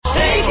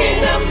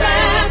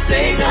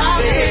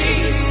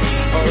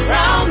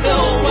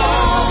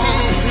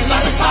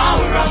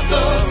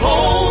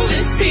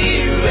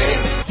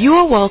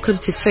are welcome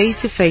to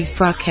Faith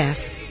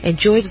broadcast.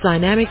 Enjoy the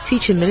dynamic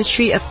teaching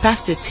ministry of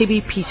Pastor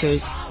T.B.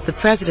 Peters, the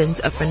president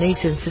of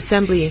Renaissance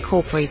Assembly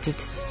Incorporated.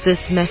 This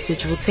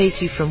message will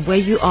take you from where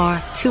you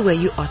are to where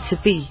you ought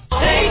to be.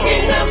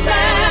 Taking the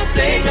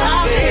message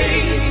of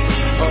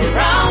faith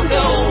around the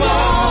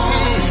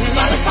world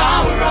by the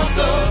power of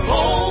the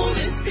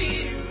Holy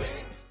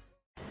Spirit.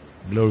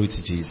 Glory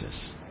to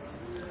Jesus.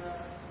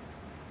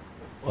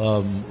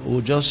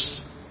 We'll just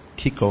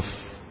kick off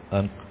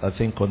and I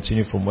think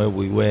continue from where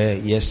we were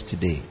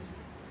yesterday.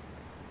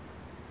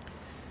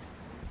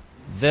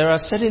 There are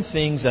certain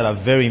things that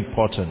are very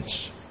important,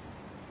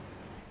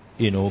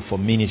 for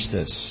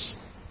ministers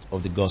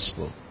of the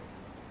gospel.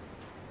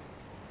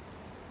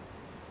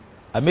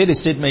 I made a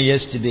statement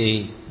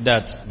yesterday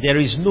that there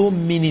is no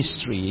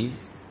ministry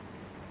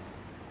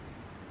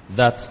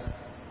that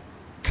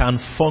can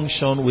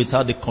function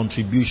without the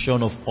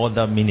contribution of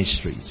other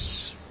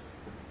ministries.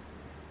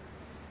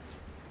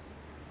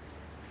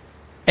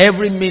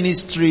 Every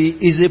ministry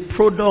is a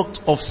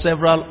product of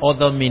several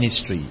other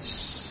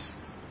ministries.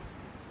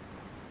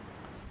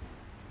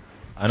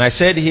 And I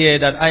said here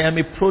that I am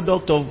a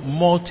product of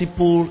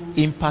multiple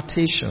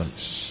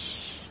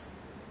impartations.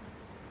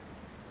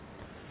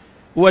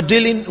 We're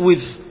dealing with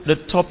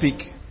the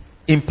topic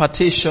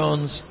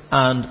impartations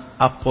and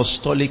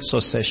apostolic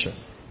succession.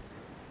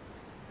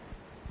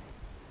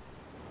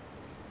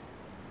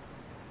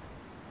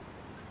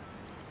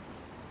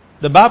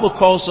 The Bible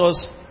calls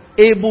us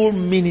able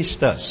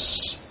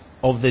ministers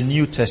of the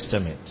New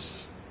Testament,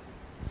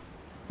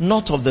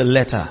 not of the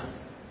letter,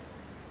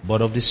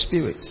 but of the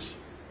Spirit.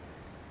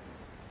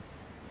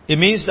 It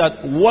means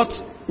that what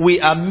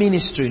we are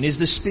ministering is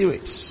the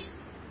Spirit.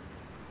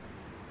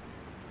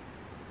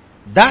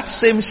 That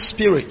same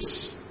Spirit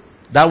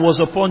that was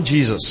upon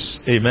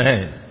Jesus,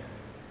 amen,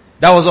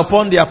 that was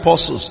upon the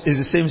apostles, is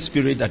the same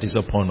Spirit that is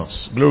upon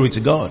us. Glory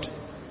to God.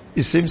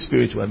 The same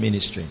Spirit we are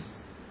ministering.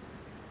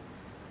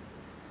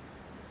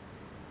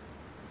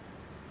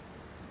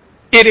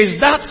 It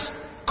is that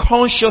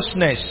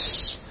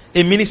consciousness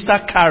a minister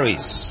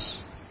carries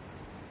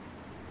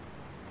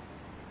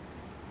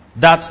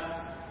that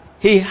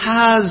he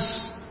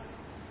has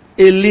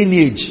a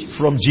lineage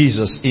from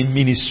Jesus in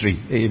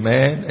ministry.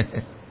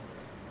 Amen.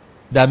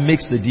 That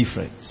makes the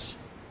difference.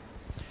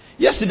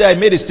 Yesterday I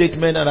made a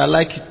statement and I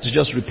like to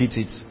just repeat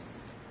it.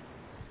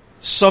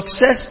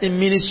 Success in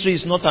ministry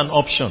is not an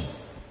option.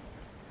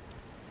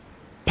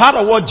 Part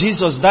of what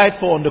Jesus died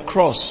for on the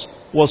cross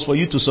was for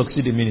you to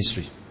succeed in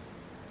ministry.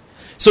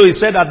 So he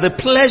said that the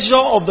pleasure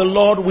of the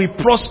Lord will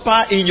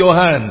prosper in your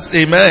hands.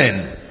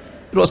 Amen.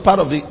 It was part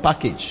of the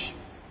package.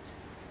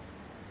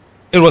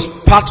 It was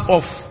part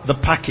of the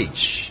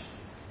package.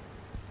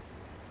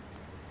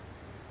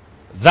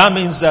 That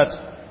means that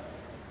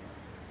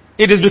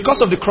it is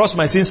because of the cross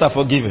my sins are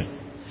forgiven.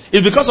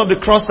 It's because of the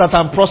cross that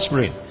I'm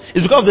prospering.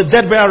 It's because of the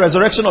death, burial,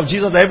 resurrection of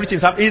Jesus that everything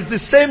is happening. It's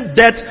the same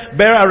death,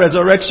 burial,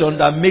 resurrection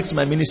that makes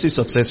my ministry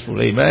successful.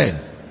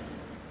 Amen.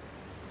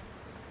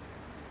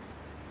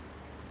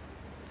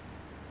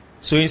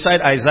 So inside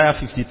Isaiah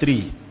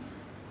 53,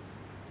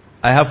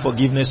 I have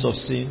forgiveness of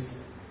sin.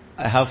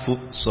 I have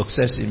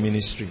success in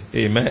ministry.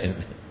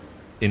 Amen.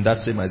 In that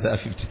same Isaiah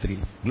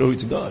 53. Glory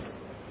to God.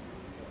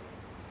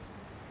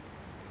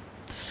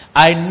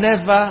 I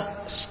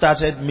never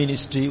started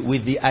ministry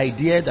with the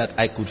idea that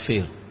I could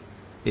fail.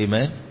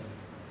 Amen.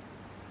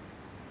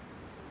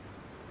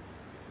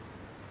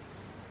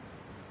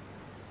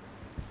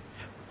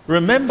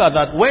 Remember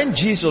that when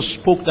Jesus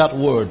spoke that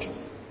word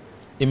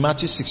in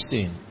Matthew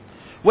 16,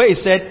 where he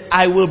said,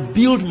 I will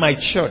build my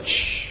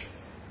church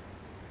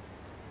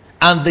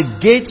and the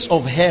gates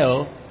of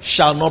hell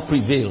shall not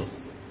prevail.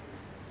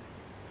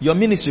 Your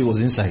ministry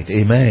was inside.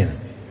 Amen.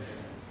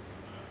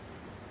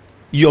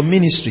 Your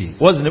ministry.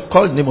 What's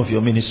called the name of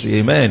your ministry?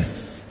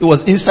 Amen. It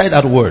was inside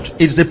that word.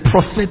 It's the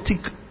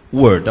prophetic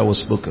word that was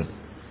spoken.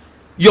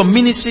 Your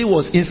ministry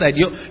was inside.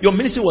 Your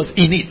ministry was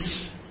in it.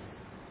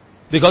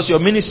 Because your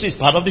ministry is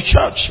part of the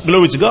church.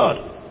 Glory to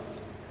God.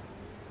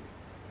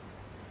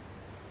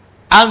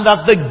 And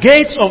that the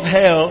gates of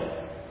hell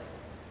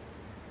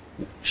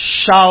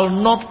shall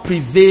not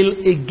prevail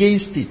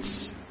against it.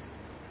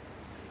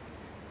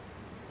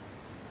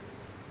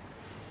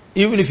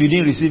 Even if you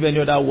didn't receive any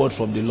other word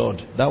from the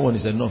Lord, that one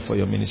is enough for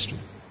your ministry.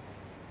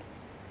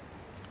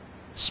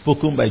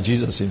 Spoken by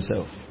Jesus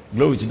himself.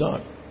 Glory to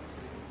God.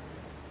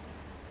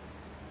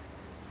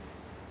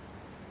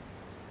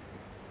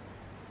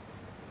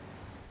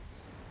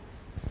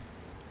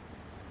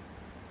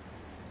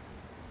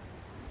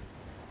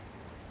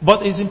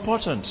 But it's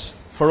important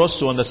for us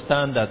to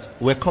understand that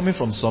we're coming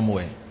from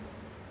somewhere.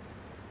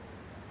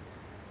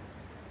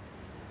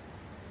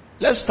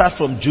 Let's start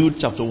from Jude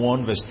chapter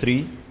 1 verse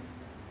 3.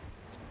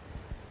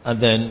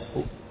 And then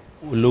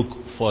we'll look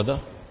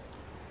further.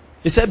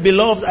 He said,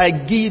 Beloved, I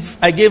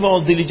gave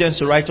all diligence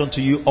to write unto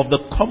you of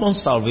the common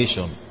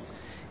salvation.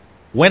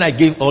 When I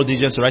gave all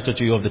diligence to write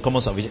unto you of the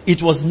common salvation,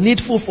 it was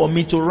needful for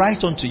me to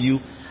write unto you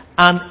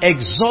and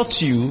exhort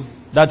you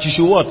that you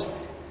should what?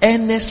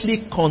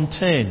 Earnestly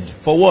contend.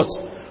 For what?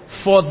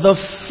 For the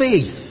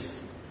faith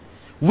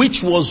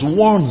which was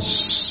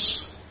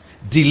once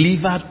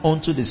delivered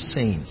unto the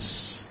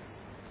saints.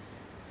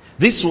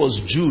 This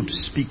was Jude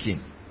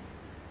speaking.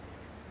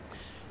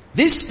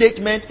 This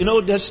statement,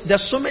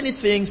 there's so many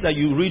things that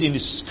you read in the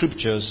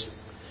scriptures,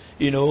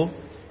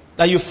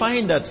 that you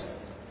find that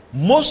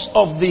most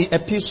of the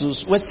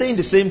epistles were saying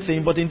the same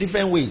thing, but in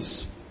different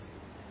ways.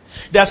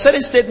 There are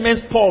certain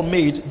statements Paul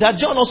made that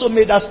John also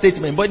made that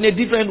statement, but in a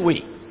different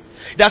way.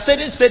 There are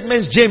certain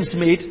statements James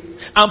made,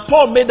 and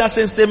Paul made that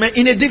same statement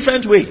in a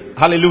different way.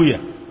 Hallelujah.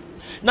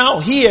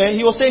 Now here,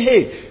 he was saying,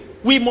 hey,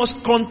 we must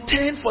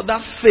contend for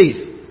that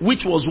faith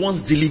which was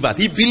once delivered.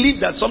 He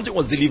believed that something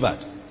was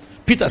delivered.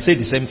 Peter said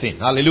the same thing.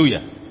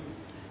 Hallelujah.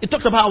 He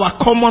talked about our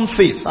common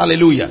faith.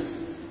 Hallelujah.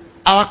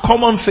 Our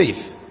common faith.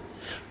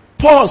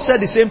 Paul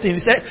said the same thing.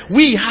 He said,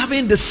 we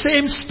having the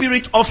same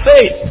spirit of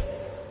faith,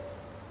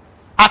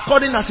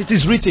 according as it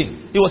is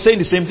written. He was saying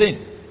the same thing.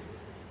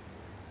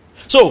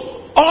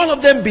 So, all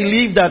of them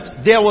believed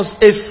that there was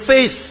a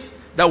faith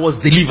that was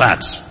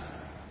delivered.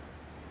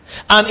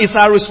 And it's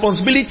our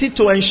responsibility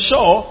to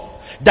ensure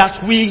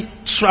that we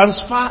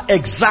transfer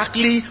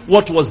exactly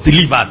what was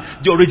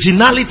delivered. The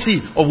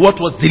originality of what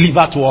was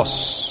delivered to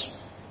us.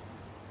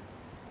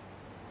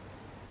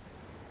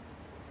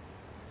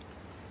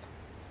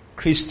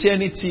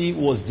 Christianity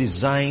was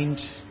designed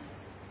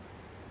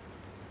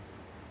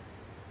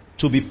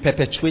to be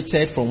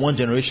perpetuated from one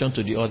generation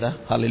to the other.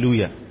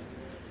 Hallelujah.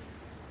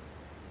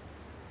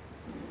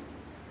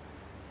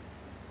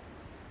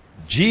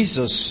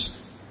 Jesus.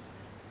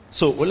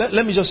 So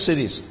let me just say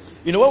this.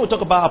 When we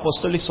talk about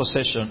apostolic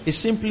succession,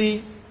 it's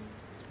simply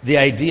the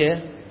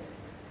idea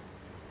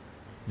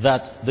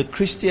that the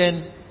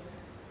Christian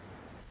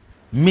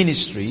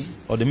ministry,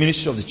 or the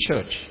ministry of the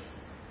church,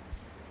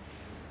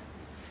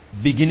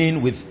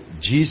 beginning with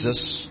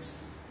Jesus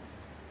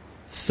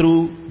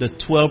through the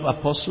 12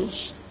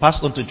 apostles,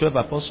 passed on to 12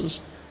 apostles,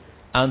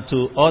 and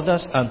to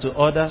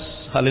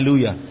others,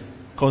 hallelujah,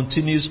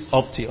 continues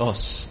up to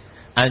us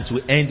and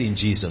to end in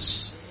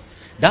Jesus.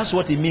 That's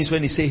what it means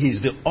when he says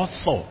he's the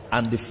author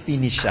and the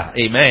finisher.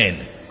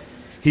 Amen.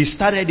 He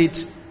started it,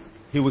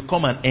 he will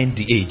come and end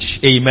the age.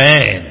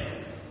 Amen.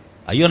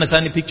 Are you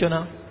understanding the picture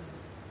now?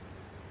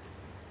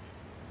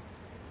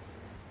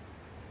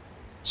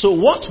 So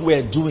what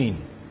we're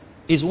doing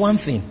is one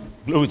thing.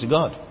 Glory to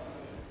God.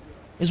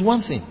 It's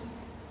one thing.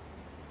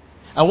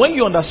 And when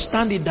you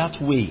understand it that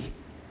way,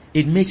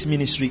 it makes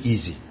ministry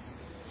easy.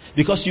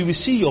 Because you will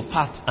see your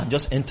part and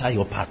just enter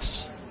your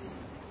parts.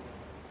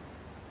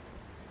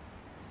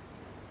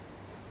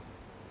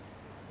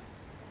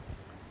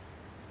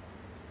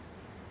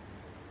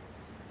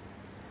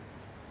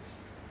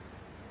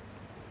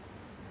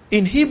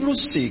 In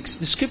Hebrews 6,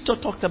 the scripture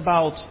talked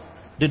about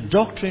the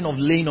doctrine of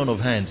laying on of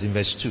hands in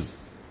verse 2.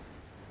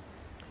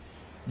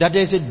 That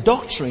there is a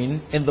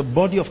doctrine in the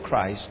body of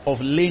Christ of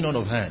laying on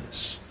of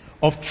hands,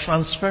 of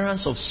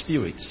transference of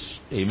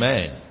spirits.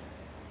 Amen.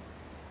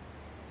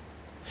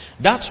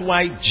 That's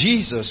why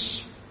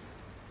Jesus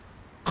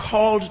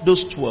called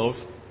those 12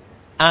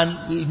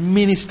 and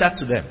ministered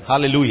to them.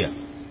 Hallelujah.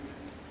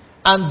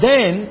 And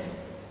then,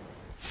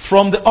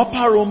 from the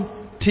upper room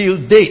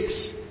till date,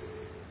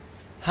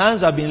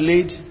 hands have been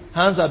laid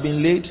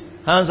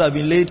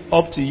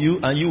up to you,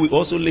 and you will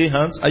also lay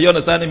hands. Are you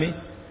understanding me?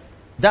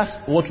 That's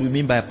what we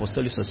mean by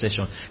apostolic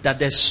succession. That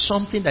there's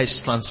something that is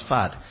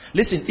transferred.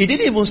 Listen, it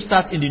didn't even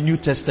start in the New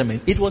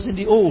Testament. It was in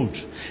the Old.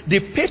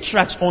 The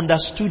patriarchs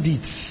understood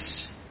it.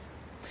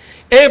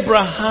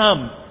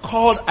 Abraham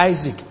called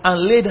Isaac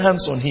and laid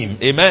hands on him.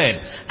 Amen.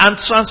 And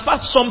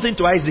transferred something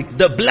to Isaac,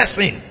 the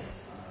blessing.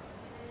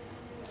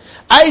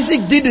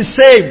 Isaac did the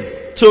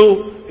same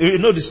to, you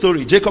know the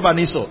story, Jacob and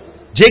Esau.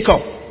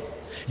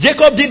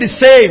 Jacob did the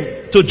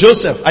same to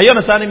Joseph. Are you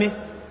understanding me?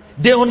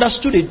 They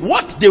understood it.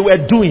 What they were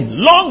doing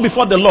long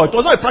before the law. It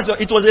was not a practice,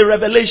 it was a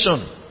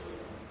revelation.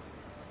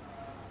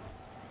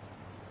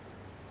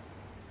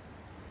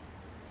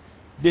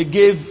 They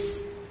gave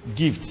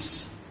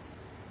gifts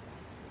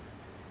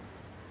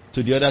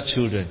to the other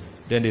children.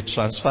 Then they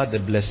transferred the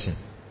blessing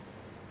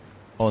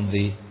on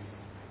the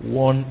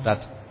one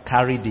that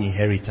carried the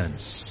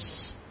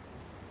inheritance.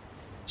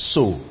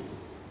 So,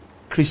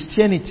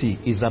 Christianity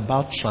is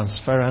about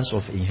transference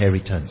of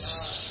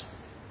inheritance.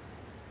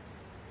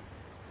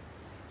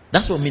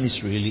 That's what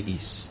ministry really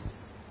is.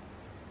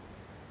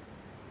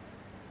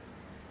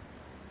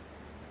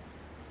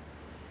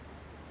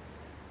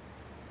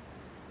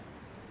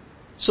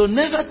 So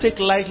never take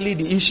lightly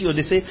the issue of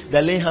they say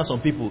they're laying hands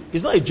on people.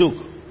 It's not a joke.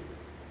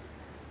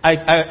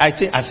 I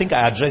think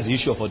I addressed the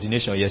issue of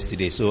ordination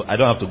yesterday, so I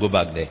don't have to go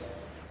back there.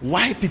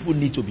 Why people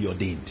need to be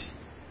ordained?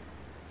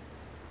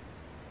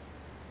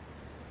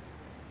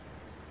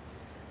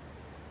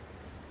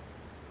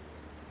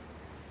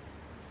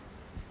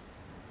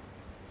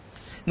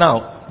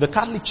 Now, the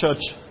Catholic Church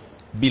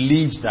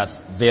believes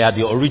that they are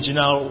the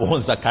original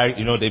ones that carry,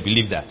 they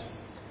believe that,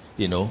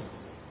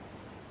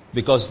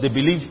 because they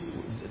believe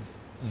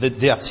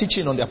they are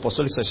teaching on the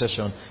apostolic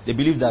succession, they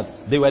believe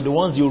that they were the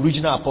ones the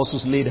original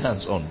apostles laid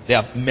hands on. They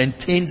have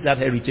maintained that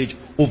heritage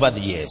over the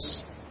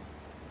years.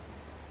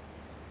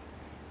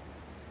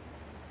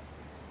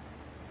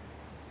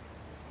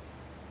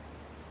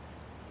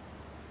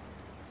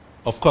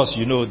 Of course,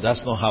 you know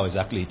that's not how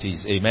exactly it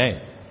is.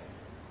 Amen.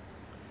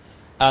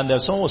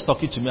 And someone was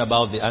talking to me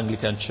about the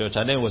Anglican Church,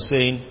 and then was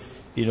saying,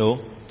 you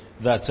know,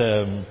 that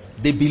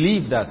they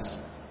believe that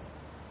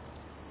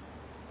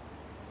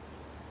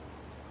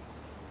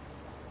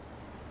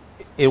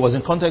it was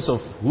in context of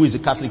who is a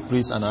Catholic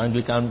priest and an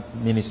Anglican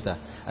minister.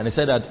 And they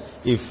said that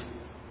if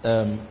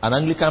an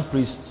Anglican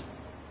priest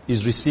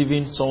is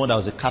receiving someone that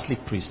was a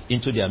Catholic priest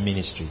into their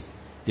ministry,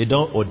 they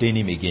don't ordain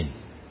him again.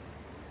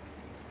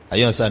 Are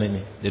you understanding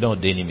me? They don't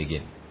ordain him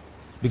again.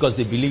 Because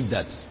they believe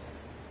that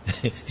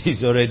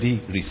he's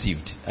already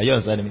received. Are you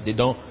understanding me?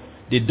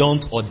 They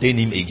don't ordain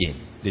him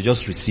again. They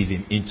just receive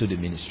him into the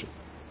ministry.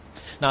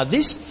 Now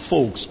these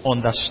folks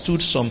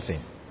understood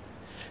something.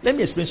 Let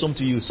me explain something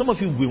to you. Some of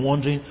you will be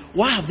wondering,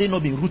 why have they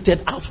not been rooted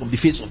out from the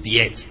face of the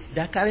earth?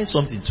 They are carrying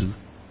something too.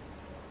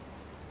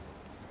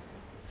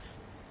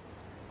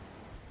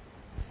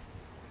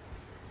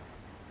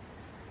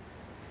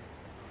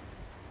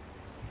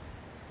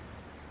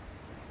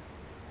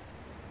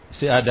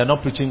 Say, they're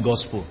not preaching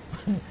gospel,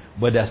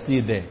 but they're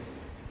still there.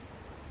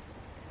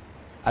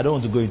 I don't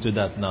want to go into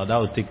that now. That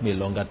will take me a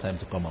longer time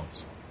to come out.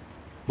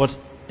 But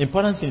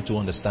important thing to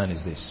understand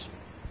is this.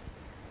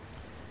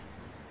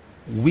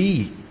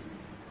 We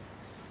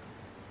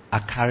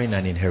are carrying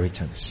an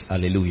inheritance.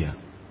 Hallelujah.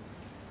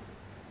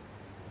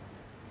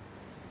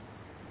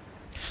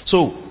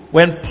 So,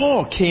 when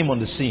Paul came on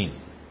the scene,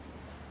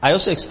 I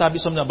also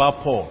established something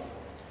about Paul.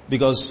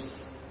 Because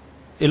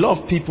a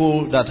lot of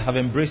people that have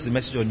embraced the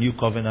message of New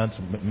Covenant,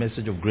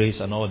 message of grace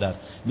and all that,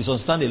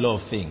 misunderstand a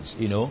lot of things,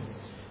 you know.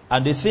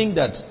 And they think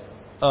that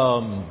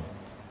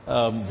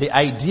the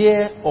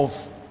idea of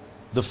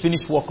the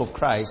finished work of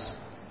Christ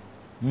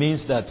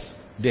means that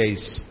there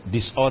is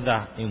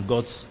disorder in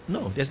God's...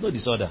 No, there's no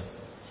disorder.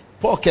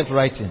 Paul kept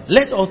writing,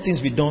 let all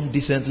things be done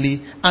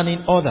decently and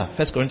in order.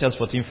 1 Corinthians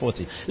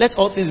 14:40. Let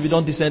all things be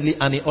done decently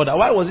and in order.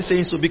 Why was he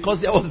saying so?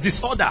 Because there was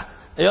disorder. Are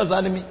you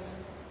understanding me?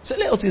 So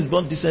let all things be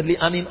done decently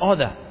and in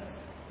order.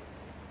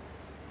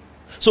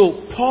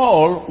 So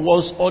Paul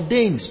was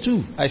ordained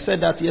too. I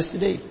said that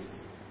yesterday.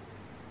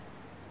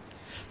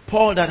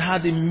 Paul that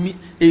had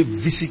a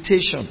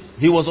visitation.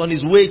 He was on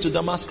his way to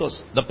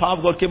Damascus. The power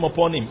of God came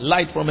upon him.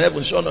 Light from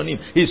heaven shone on him.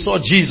 He saw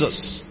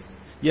Jesus.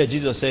 Yeah,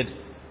 Jesus said,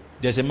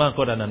 there's a man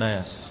called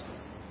Ananias.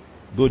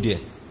 Go there.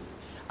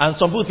 And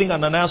some people think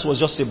Ananias was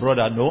just a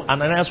brother. No,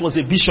 Ananias was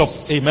a bishop.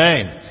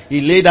 Amen.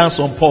 He laid hands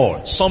on Paul.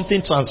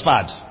 Something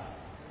transferred.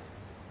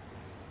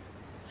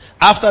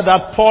 After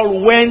that,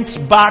 Paul went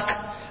back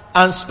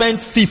and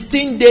spent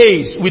 15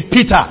 days with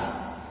Peter.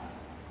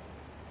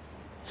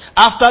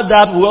 After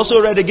that, we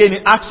also read again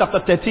in Acts chapter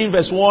 13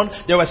 verse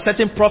 1, there were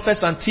certain prophets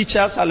and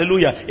teachers,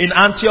 hallelujah, in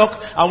Antioch.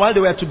 And while they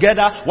were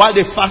together, while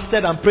they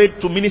fasted and prayed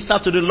to minister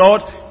to the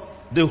Lord,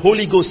 the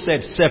Holy Ghost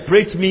said,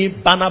 separate me,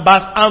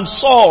 Barnabas and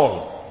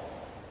Saul,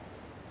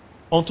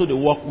 unto the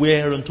work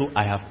whereunto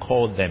I have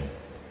called them.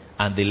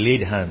 And they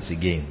laid hands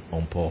again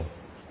on Paul.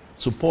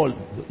 So Paul,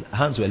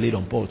 hands were laid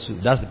on Paul too.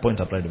 That's the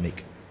point I'm trying to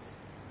make.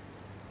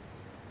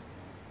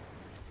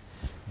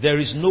 There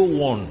is no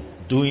one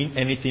doing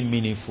anything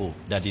meaningful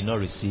that did not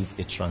receive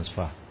a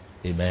transfer.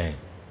 Amen.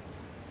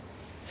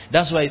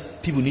 That's why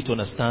people need to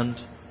understand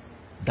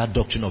that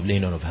doctrine of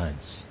laying on of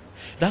hands.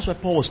 That's why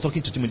Paul was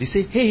talking to Timothy.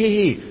 They say,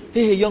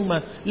 hey, young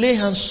man, lay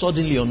hands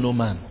suddenly on no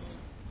man.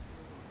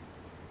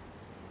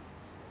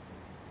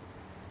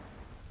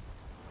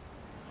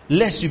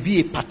 Lest you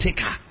be a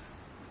partaker.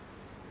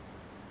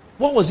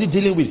 What was he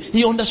dealing with?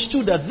 He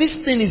understood that this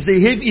thing is a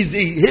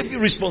heavy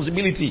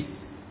responsibility.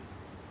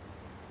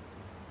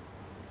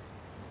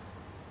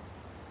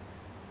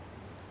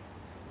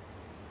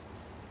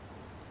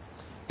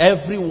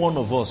 Every one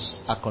of us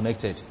are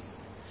connected.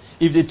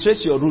 If they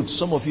trace your roots,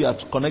 some of you are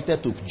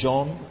connected to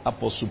John,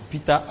 Apostle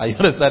Peter. Are you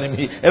understanding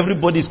me?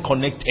 Everybody is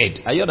connected.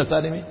 Are you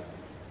understanding me?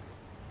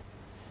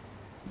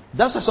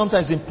 That's why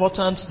sometimes it's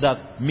important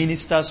that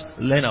ministers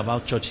learn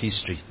about church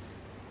history.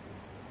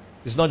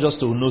 It's not just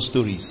to know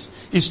stories.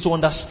 It's to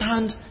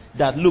understand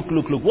that, look,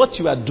 what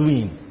you are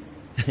doing.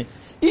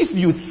 If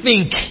you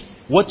think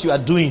what you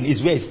are doing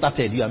is where it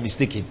started, you are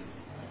mistaken.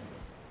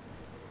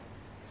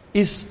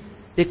 It's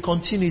a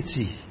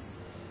continuity.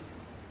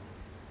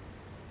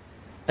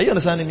 Are you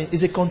understanding me?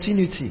 It's a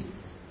continuity.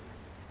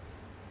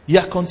 You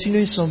are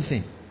continuing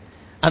something.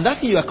 And that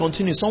thing you are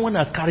continuing, someone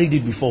has carried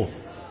it before.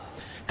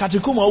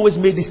 Katikuma always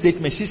made this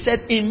statement. She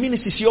said in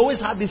ministry, she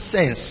always had this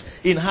sense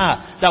in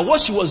her that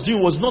what she was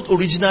doing was not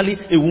originally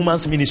a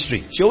woman's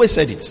ministry. She always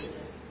said it.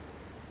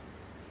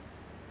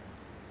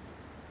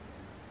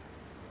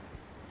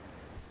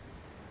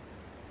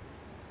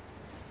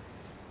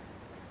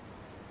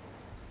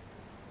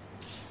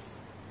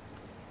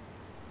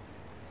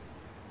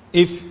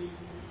 If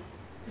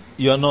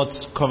you are not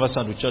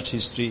conversant with church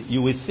history,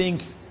 you will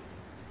think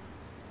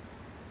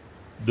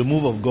the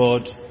move of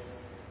God,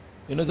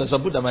 there's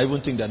some people that might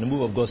even think that the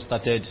move of God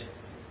started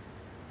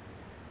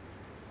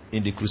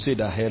in the crusade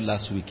I held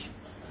last week.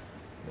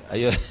 Are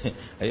you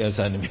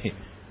understanding me?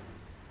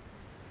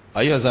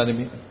 Are you understanding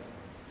me?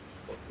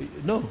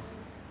 No.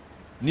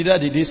 Neither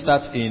did it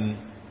start in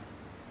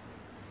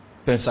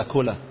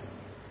Pensacola,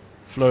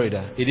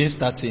 Florida. It didn't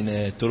start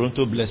in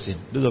Toronto Blessing.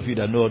 Those of you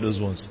that know all those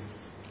ones.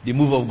 The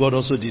move of God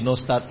also did not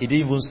start. It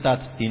didn't even start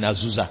in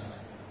Azusa.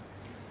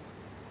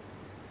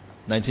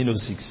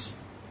 1906.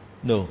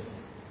 No.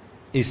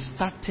 It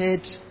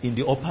started in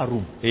the upper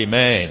room.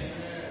 Amen.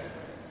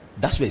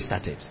 That's where it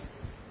started.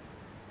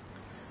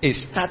 It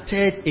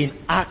started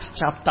in Acts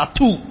chapter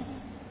 2.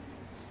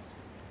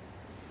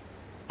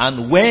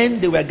 And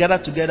when they were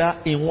gathered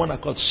together in one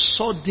accord,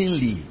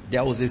 suddenly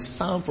there was a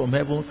sound from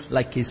heaven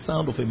like a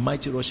sound of a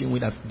mighty rushing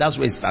wind. That's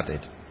where it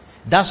started.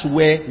 That's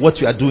where what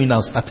you are doing now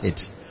started.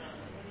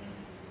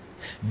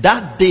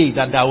 That day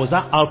that there was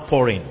that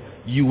outpouring,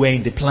 you were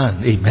in the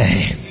plan.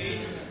 Amen.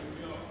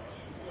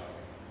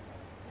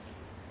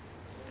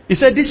 He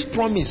said this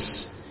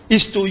promise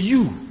is to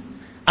you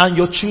and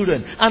your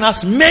children, and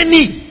as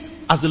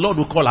many as the Lord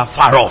will call are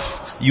far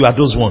off. You are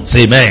those ones.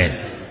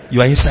 Amen.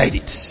 You are inside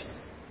it.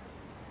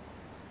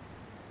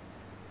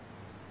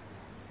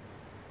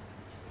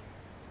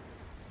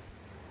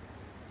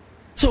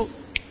 So,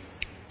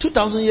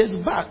 2,000 years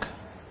back,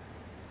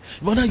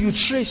 but now you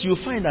trace, you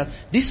find that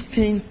this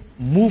thing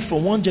moved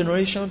from one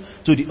generation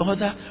to the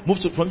other,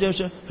 from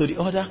generation to the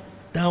other,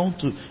 down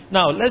to...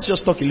 Now, let's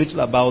just talk a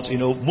little about,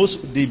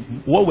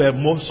 what we're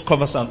most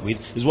conversant with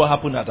is what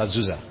happened at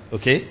Azusa.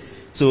 Okay?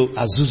 So,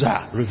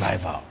 Azusa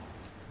revival,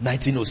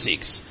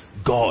 1906,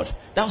 God.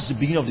 That was the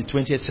beginning of the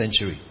 20th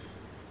century.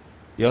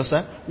 You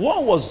understand?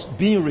 What was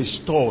being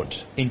restored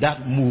in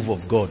that move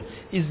of God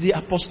is the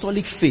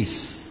apostolic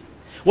faith.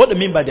 What they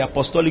mean by the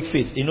apostolic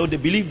faith, they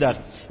believe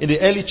that in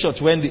the early church,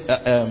 when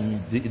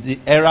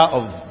the era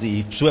of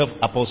the 12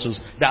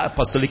 apostles, the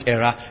apostolic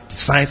era, the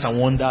signs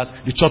and wonders,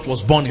 the church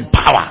was born in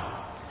power.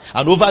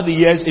 And over the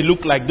years, it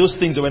looked like those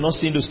things, they were not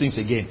seeing those things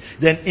again.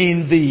 Then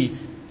in the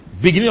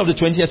beginning of the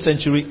 20th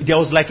century, there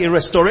was like a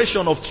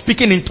restoration of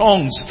speaking in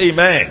tongues.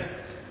 Amen.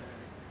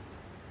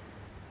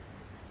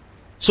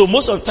 So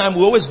most of the time,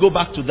 we always go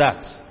back to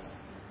that.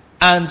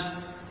 And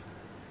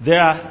there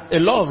are a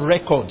lot of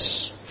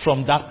records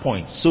from that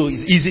point. So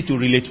it's easy to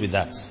relate with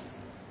that.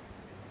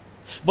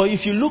 But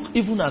if you look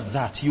even at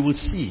that, you will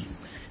see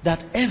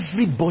that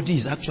everybody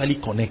is actually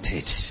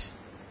connected.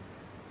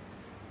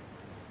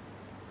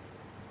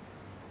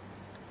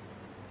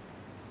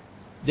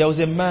 There was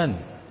a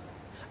man,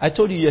 I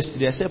told you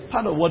yesterday, I said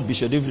part of what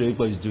Bishop David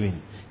Oyedepo is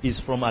doing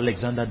is from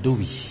Alexander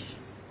Dowie.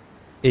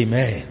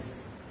 Amen.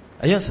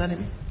 Are you understanding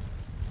me?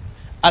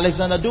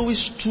 Alexander Dowie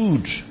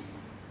stood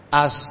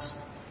as...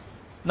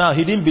 Now,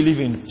 he didn't believe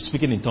in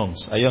speaking in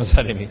tongues. Are you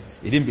understanding me?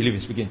 He didn't believe in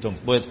speaking in tongues.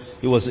 But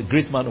he was a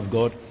great man of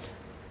God.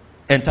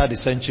 Entered the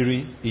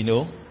century,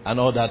 and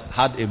all that.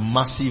 Had a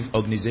massive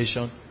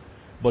organization.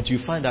 But you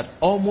find that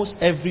almost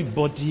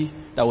everybody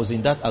that was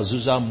in that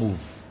Azusa move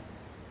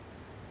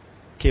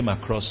came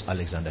across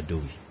Alexander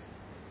Dowie.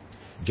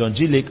 John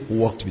G. Lake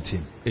worked with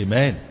him.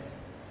 Amen.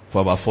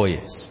 For about 4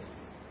 years.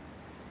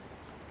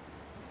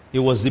 He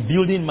was the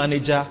building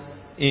manager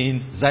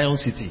in Zion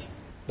City.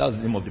 That was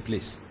the name of the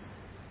place.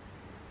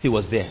 He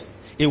was there.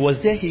 It was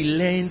there he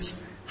learned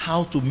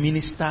how to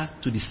minister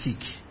to the sick.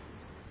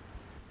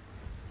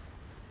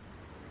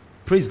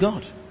 Praise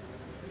God.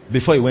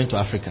 Before he went to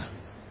Africa.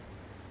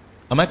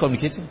 Am I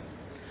communicating?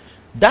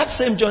 That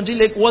same John G.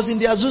 Lake was in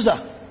the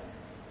Azusa.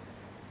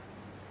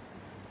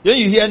 When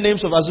you hear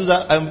names of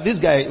Azusa, this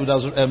guy,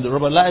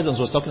 Robert Lyons,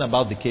 was talking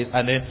about the case,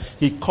 and then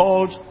he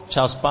called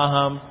Charles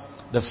Parham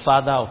the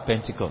father of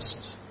Pentecost,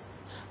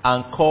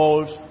 and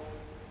called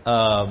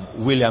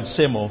William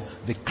Seymour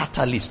the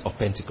catalyst of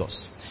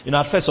Pentecost.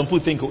 At first some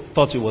people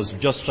thought he was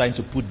just trying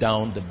to put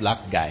down the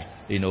black guy,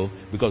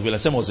 because William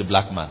Seymour was a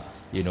black man,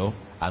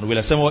 and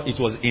William Seymour,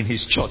 it was in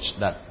his church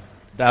that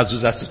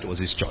Azusa Street was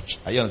his church.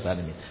 Are you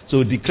understanding me?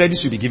 So the credit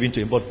should be given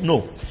to him. But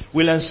no,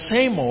 William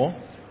Seymour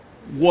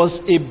was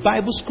a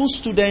Bible school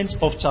student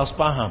of Charles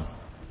Parham.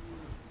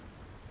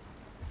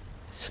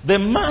 The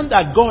man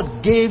that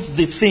God gave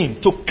the thing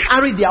to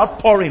carry the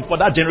outpouring for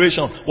that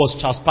generation was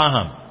Charles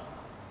Parham.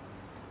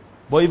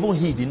 But even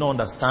he did not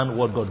understand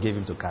what God gave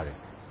him to carry.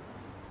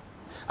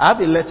 I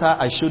have a letter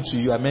I showed to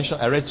you,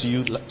 I read to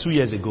you 2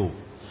 years ago.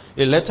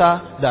 A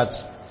letter that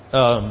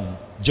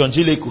John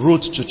G. Lake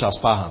wrote to Charles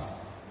Parham.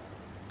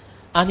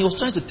 And he was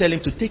trying to tell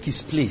him to take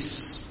his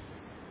place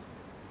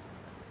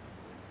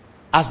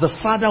as the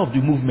father of the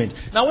movement.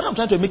 Now what I'm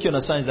trying to make you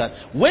understand is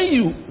that when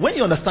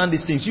you understand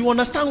these things, you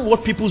understand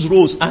what people's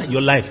roles are in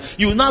your life.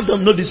 You now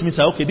don't know this means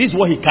that, okay, this is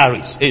what he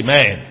carries.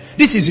 Amen.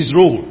 This is his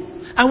role.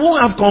 I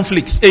won't have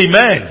conflicts.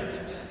 Amen.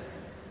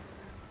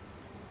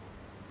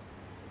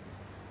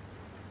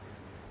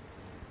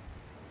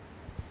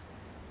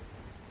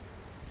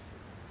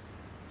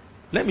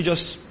 Let me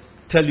just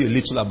tell you a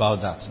little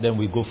about that. Then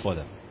we go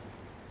further.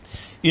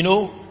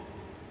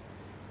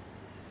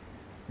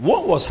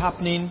 What was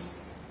happening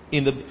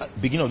in the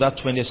beginning of that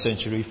 20th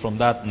century, from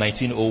that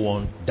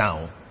 1901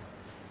 down,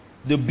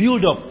 the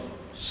build-up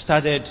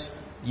started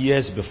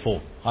years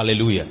before.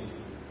 Hallelujah.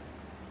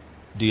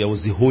 There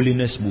was the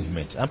holiness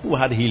movement. And people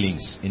had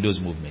healings in those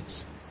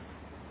movements.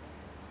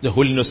 The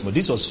holiness movement.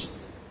 This was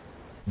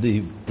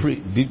the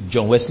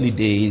John Wesley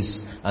days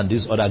and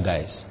these other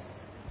guys.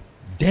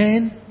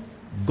 Then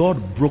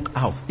God broke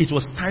out. It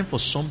was time for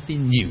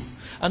something new.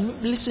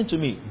 And listen to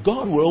me.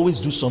 God will always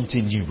do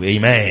something new.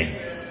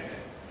 Amen.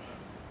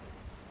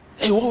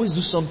 He will always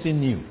do something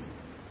new.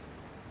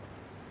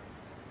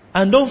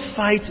 And don't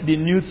fight the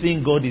new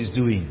thing God is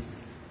doing.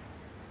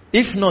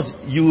 If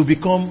not, you will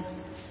become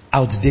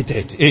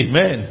outdated.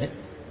 Amen.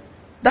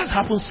 That's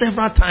happened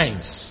several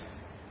times.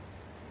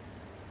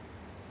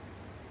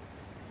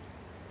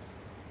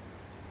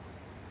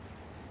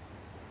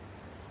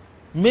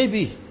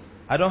 Maybe,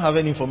 I don't have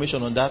any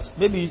information on that.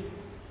 Maybe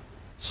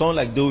someone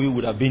like Dowie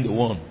would have been the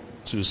one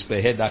to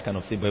spearhead that kind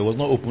of thing, but he was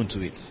not open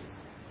to it.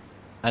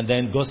 And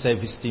then God started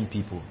visiting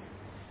people.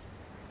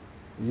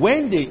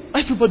 When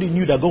everybody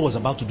knew that God was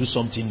about to do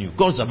something new.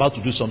 God was about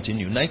to do something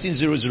new.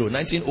 1900,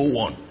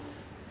 1901.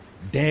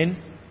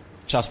 Then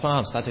Charles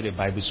Parham started a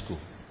Bible school.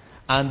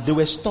 And they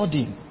were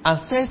studying.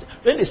 And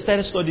when they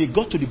started studying, they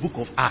got to the book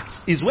of Acts.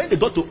 It's when they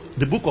got to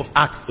the book of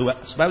Acts,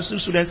 Bible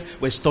students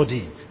were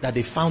studying, that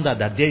they found out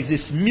that there is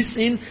this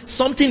missing,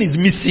 something is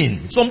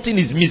missing. Something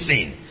is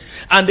missing.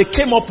 And they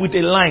came up with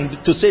a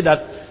line to say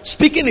that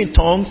speaking in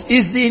tongues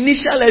is the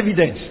initial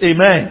evidence,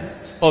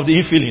 amen, of the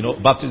infilling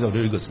of baptism of the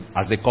Holy Ghost,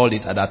 as they called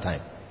it at that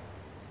time.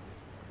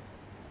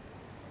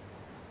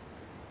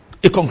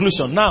 A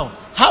conclusion.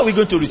 Now, how are we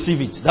going to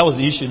receive it? That was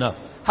the issue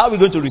now. How are we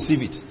going to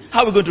receive it?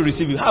 How are we going to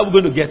receive it? How are we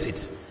going to get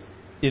it?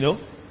 You know?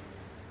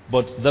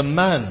 But the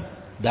man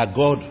that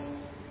God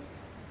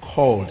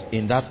called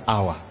in that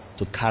hour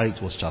to carry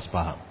it was Charles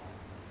Parham.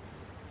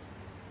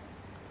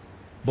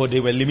 But they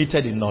were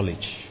limited in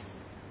knowledge.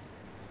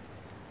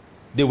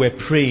 They were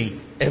praying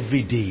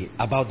every day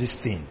about this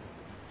thing.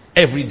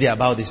 Every day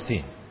about this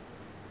thing.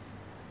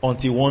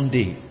 Until one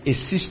day, a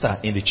sister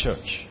in the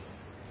church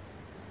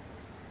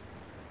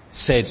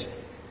said,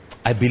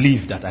 I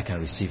believe that I can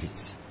receive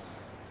it.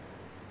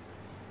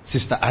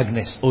 Sister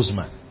Agnes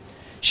Osman.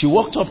 She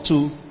walked up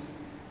to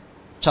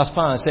Charles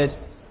Parham and said,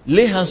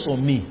 lay hands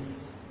on me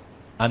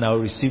and I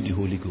will receive the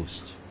Holy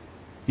Ghost.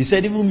 He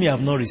said, even me I have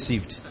not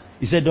received.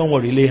 He said, don't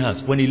worry, lay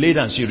hands. When he laid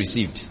hands, she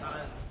received.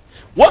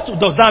 What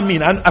does that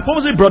mean? And I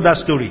purposely brought that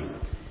story.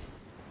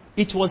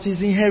 It was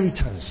his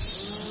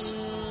inheritance.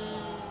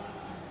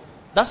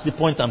 That's the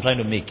point I'm trying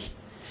to make.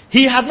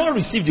 He had not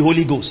received the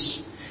Holy Ghost.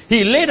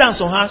 He laid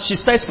hands on her, she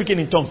started speaking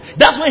in tongues.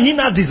 That's when he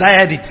now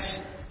desired it.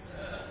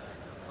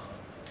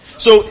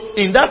 So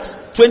in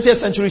that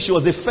 20th century, she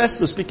was the first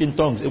to speak in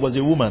tongues. It was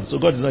a woman.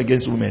 So God is not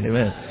against women.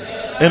 Amen.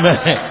 Amen.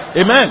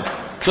 Amen.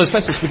 So the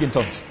first to speak in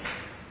tongues.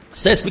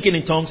 Started speaking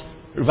in tongues.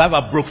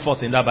 Revival broke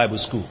forth in that Bible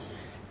school.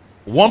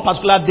 One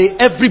particular day,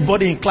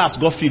 everybody in class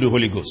got filled with the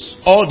Holy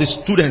Ghost. All the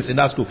students in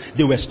that school,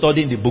 they were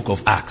studying the book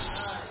of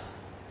Acts.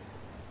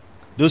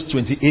 Those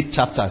 28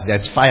 chapters,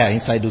 there's fire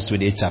inside those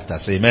 28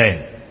 chapters.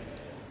 Amen.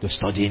 They're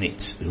studying it,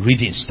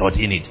 reading,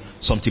 studying it.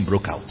 Something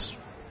broke out.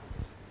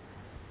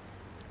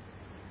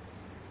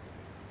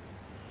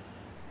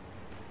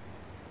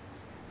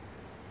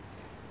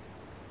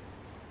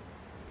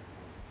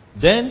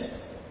 Then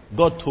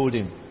God told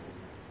him,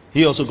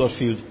 he also got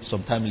filled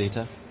some time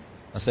later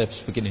and started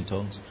speaking in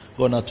tongues.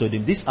 God now told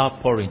him, this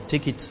outpouring,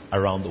 take it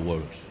around the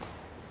world.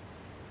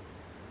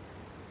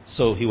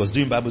 So he was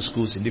doing Bible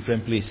schools in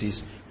different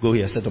places. Go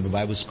here, set up a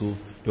Bible school.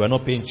 They were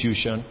not paying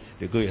tuition.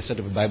 They go here, set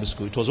up a Bible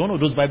school. It was one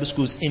of those Bible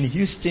schools in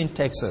Houston,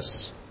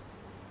 Texas,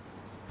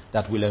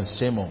 that William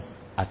Seymour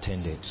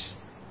attended.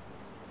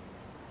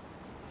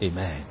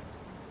 Amen.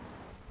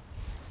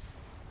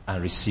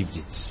 And received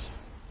it.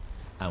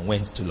 And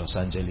went to Los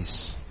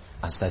Angeles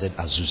and started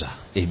Azusa.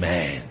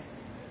 Amen.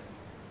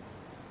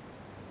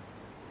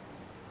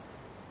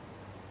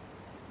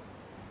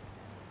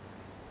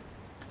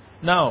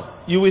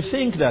 Now, you will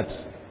think that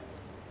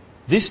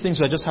these things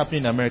were just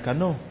happening in America.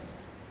 No.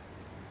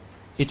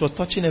 It was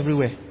touching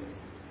everywhere.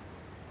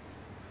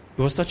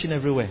 It was touching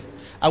everywhere.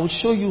 I will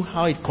show you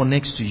how it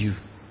connects to you.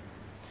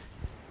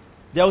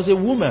 There was a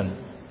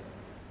woman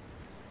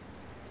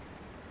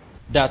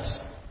that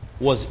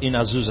was in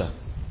Azusa.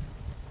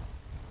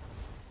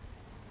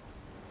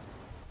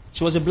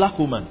 She was a black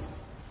woman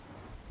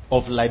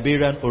of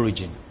Liberian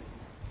origin.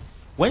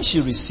 When she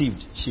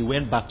received, she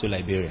went back to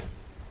Liberia.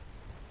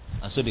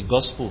 And so the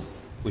gospel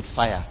with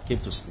fire came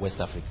to West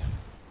Africa.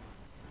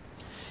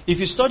 If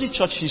you study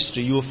church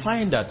history, you will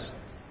find that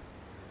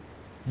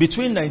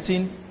between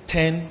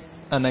 1910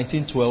 and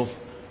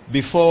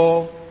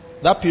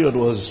 1912, that period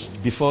was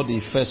before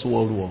the First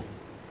World War.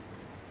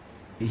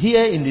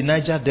 Here in the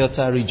Niger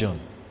Delta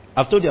region,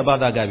 I've told you about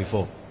that guy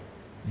before.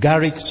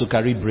 Garrick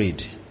Sukari Braid.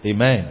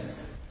 Amen.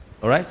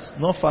 Alright?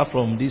 Not far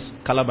from these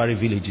Calabari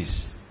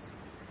villages.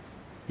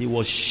 He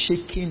was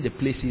shaking the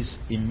places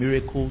in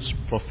miracles,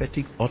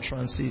 prophetic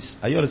utterances.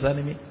 Are you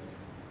understanding me?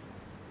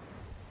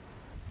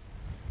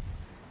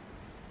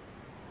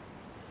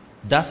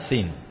 That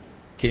thing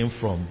came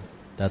from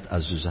that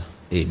Azusa.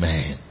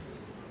 Amen.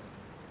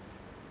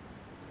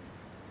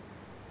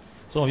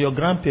 Some of your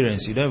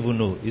grandparents, you don't even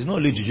know. It's not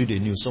only Juju they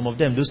knew. Some of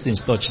them, those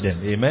things touch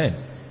them. Amen.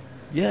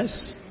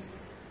 Yes.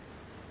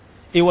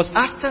 It was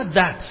after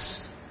that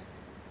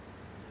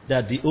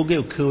the Oge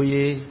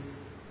Okoye,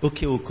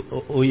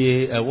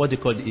 what they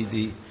call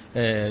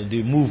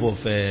the move of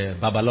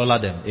Babalola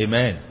them.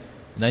 Amen.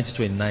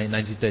 1929,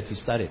 1930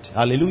 started.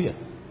 Hallelujah.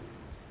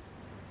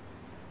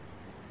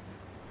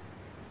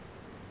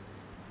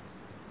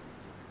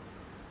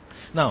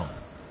 Now,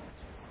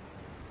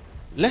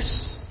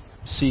 let's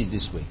see it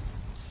this way.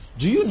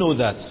 Do you know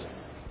that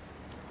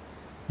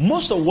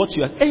most of what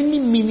you have, any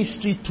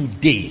ministry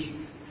today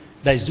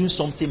that is doing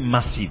something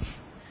massive,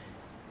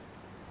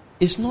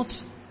 it's not,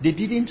 they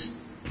didn't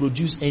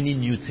produce any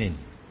new thing.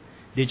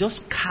 They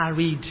just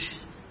carried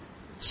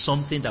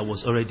something that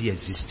was already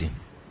existing.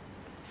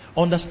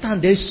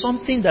 Understand, there is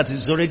something that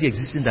is already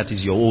existing that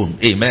is your own.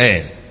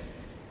 Amen.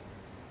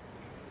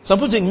 Some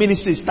people think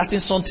ministry is starting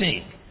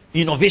something.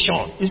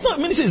 Innovation. It's not,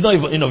 ministry is not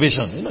even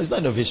innovation. You know, it's not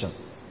innovation.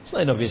 It's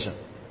not innovation.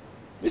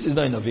 This is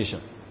not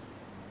innovation.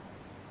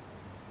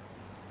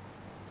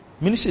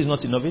 Ministry is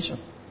not innovation.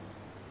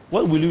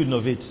 What will you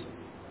innovate?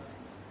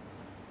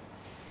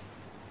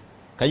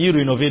 Can you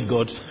renovate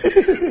God?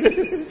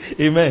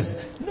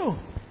 Amen. No.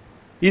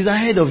 He's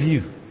ahead of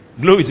you.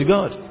 Glory to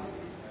God.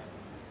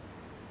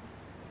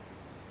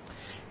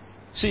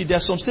 See, there are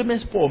some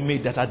statements Paul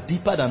made that are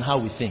deeper than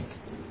how we think.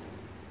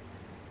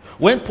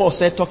 When Paul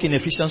said, talking in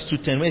Ephesians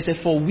 2:10, when he said,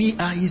 for we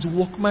are his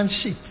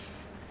workmanship.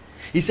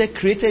 He said,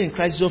 created in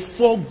Christ Jesus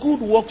for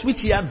good works which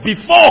he had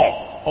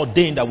before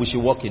ordained that we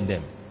should walk in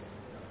them.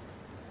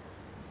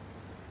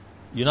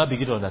 You now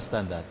begin to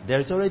understand that there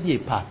is already a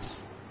path.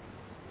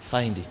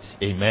 Find it.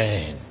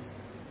 Amen.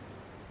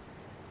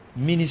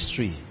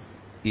 Ministry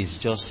is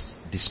just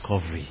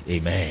discovery.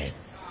 Amen.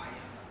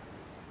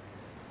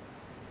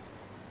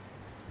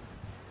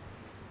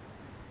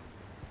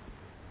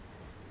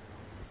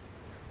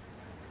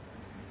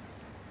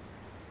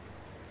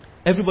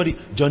 Everybody,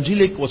 John G.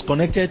 Lake was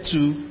connected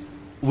to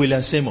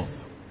William Seymour.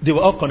 They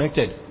were all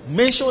connected.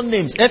 Mention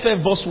names.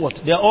 F.F.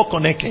 Bosworth. They are all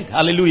connected.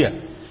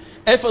 Hallelujah.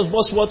 F.F.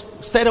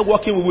 Bosworth started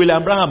working with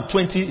William Branham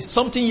 20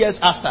 something years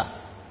after.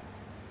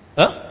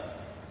 Huh?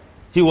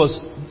 He was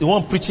the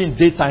one preaching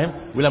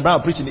daytime. William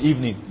Branham preaching in the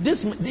evening.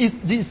 This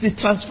the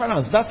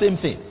transference. That same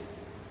thing.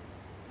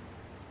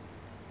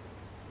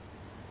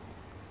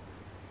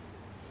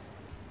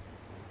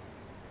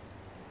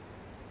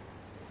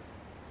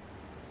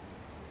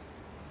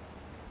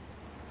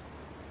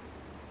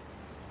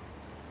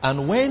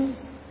 And when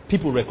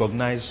people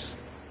recognize,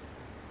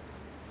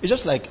 it's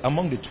just like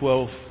among the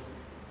 12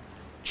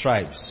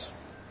 tribes,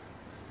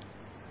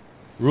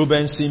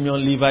 Reuben,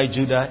 Simeon, Levi,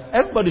 Judah,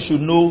 everybody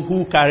should know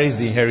who carries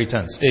the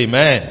inheritance.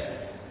 Amen.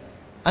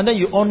 And then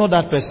you honor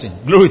that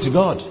person. Glory to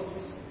God.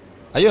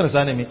 Are you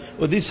understanding me?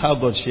 Oh, this is how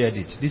God shared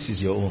it. This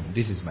is your own.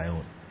 This is my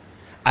own.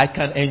 I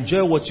can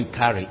enjoy what you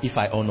carry if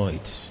I honor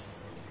it.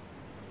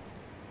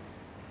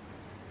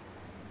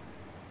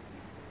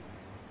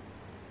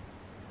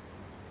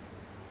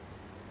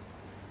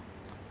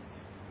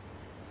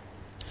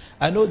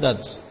 I know that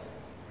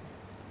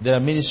there are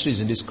ministries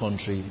in this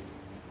country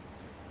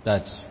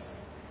that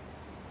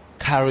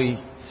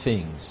carry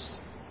things.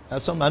 I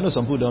know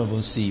some people don't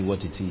even see what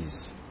it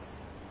is.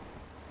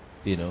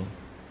 You know.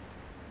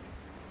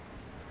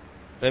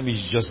 Let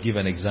me just give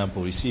an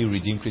example. You see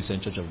Redeemed Christian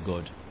Church of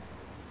God.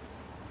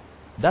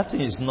 That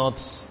thing is not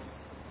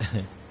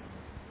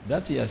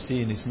that you are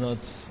seeing is not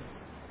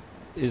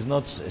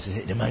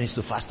the man needs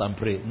to fast and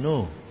pray.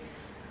 No.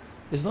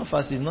 It's not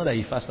fast, it's not that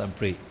he fast and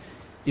pray.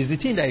 It's the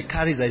thing that he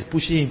carries that is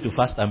pushing him to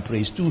fast and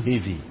pray. It's too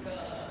heavy.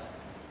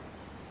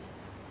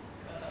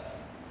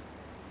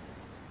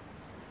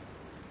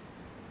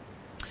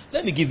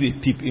 Let me give you a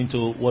peep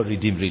into what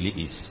Redeem really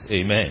is.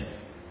 Amen.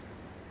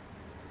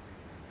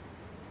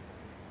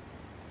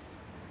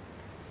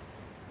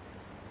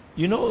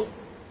 You know,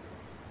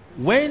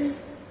 when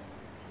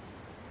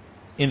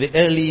in the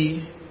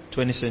early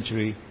 20th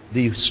century,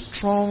 the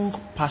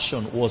strong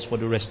passion was for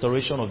the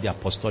restoration of the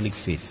apostolic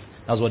faith.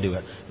 That's what they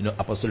were,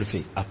 apostolic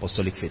faith.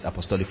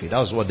 That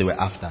was what they were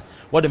after.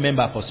 What they meant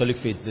by apostolic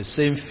faith? The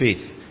same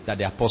faith that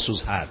the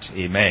apostles had.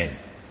 Amen.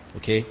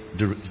 Okay?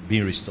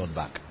 Being restored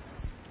back.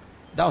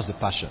 That was the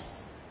passion.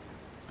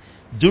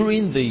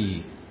 During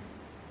the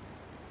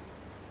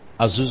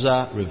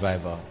Azusa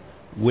revival,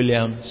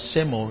 William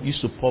Seymour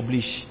used to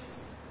publish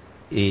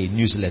a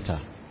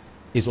newsletter.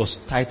 It was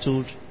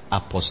titled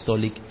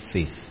Apostolic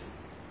Faith.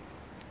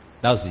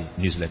 That was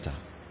the newsletter.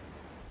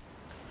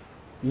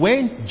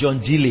 When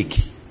John G. Lake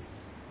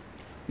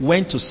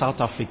went to South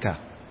Africa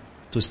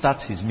to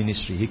start his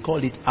ministry, he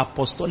called it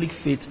Apostolic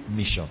Faith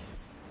Mission.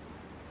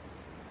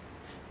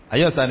 Are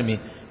you understanding me?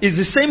 It's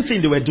the same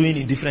thing they were doing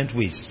in different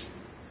ways.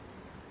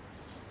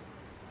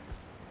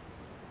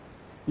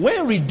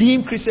 When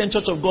Redeemed Christian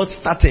Church of God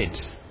started,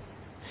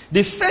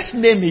 the first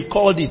name he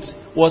called it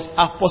was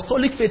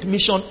Apostolic Faith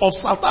Mission of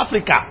South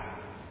Africa.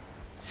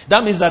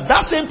 That means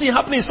that same thing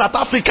happened in South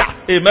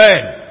Africa.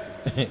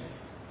 Amen.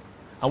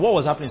 And what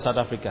was happening in South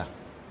Africa?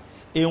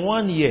 In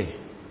 1 year,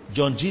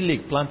 John G.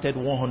 Lake planted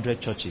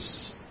 100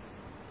 churches.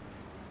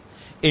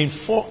 In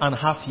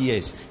 4.5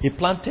 years, he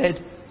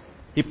planted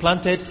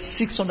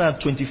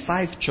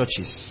 625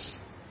 churches.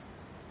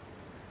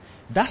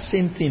 That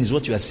same thing is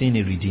what you are seeing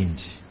in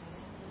Redeemed.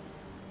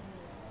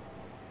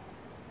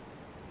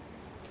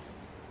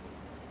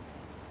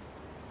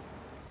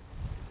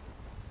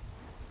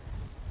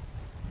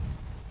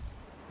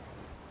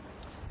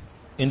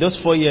 In those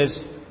 4 years,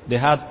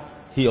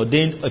 he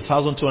ordained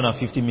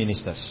 1,250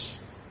 ministers.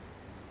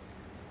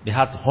 They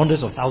had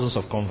hundreds of thousands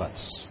of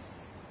converts.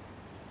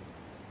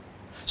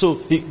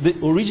 So the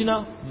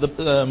original,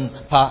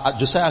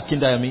 Josiah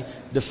Kindayami,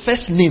 the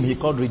first name he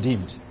called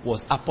Redeemed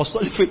was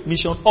Apostolic Faith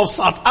Mission of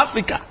South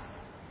Africa.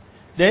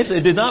 Then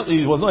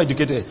he was not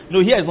educated.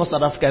 No, here is not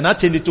South Africa. And I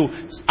changed it to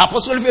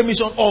Apostolic Faith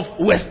Mission of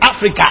West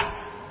Africa.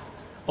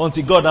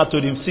 Until God had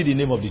told him, see the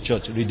name of the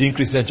church, Redeemed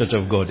Christian Church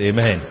of God.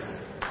 Amen.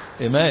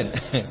 Amen.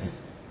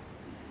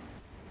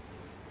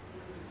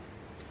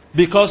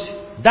 Because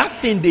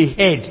that thing they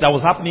heard that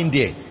was happening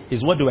there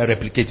is what they were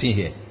replicating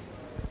here.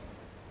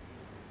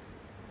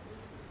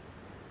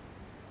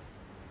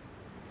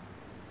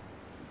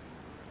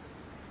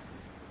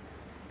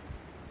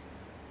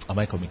 Am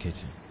I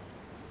communicating?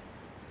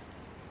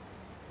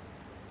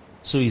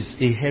 So it's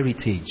a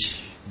heritage.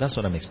 That's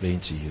what I'm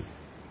explaining to you.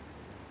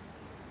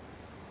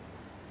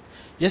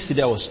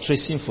 Yesterday I was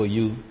tracing for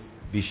you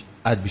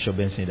Archbishop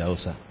Benson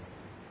Idahosa.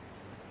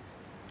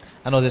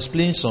 And I was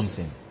explaining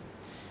something.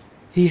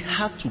 He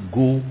had to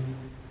go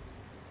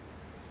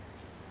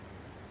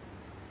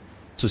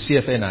to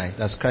CFNI,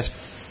 that's Christ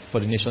for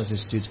the Nations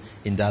Institute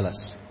in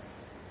Dallas.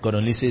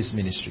 Gordon Lisey's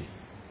ministry.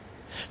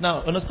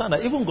 Now, understand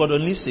that even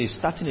Gordon Lisey is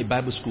starting a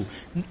Bible school.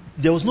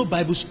 There was no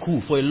Bible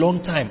school for a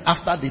long time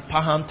after the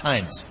Parham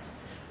times.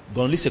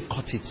 Gordon Lisey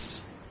cut it.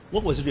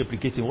 What was it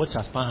replicating? What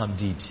Charles Parham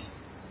did.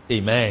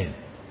 Amen.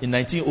 In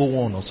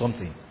 1901 or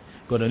something.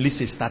 Gordon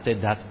Lisey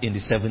started that in the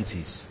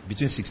 70s.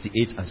 Between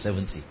 68 and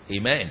 70.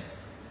 Amen.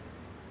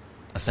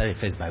 I started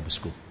first Bible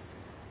school.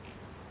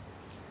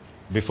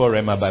 Before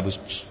Rhema Bible,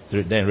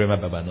 then Rhema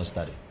Bible not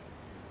started.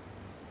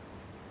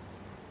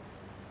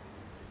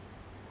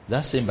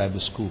 That same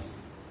Bible school,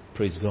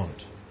 praise God,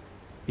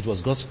 it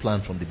was God's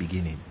plan from the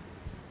beginning.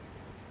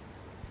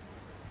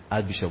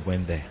 Archbishop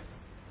went there.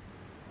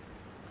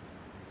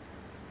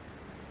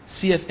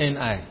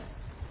 CFNI,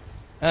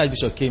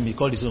 Archbishop came, he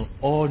called his own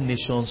All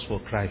Nations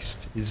for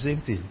Christ. It's the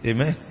same thing.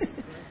 Amen.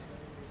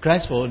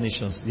 Christ for all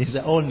nations. He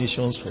said all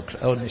nations for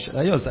Christ. All nations.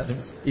 You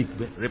understand? He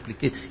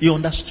replicate. He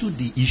understood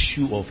the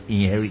issue of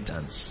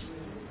inheritance.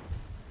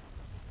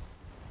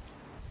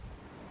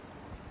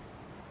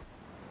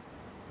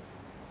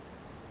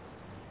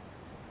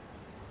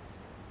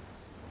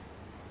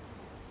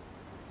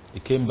 He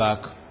came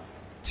back.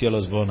 T.L.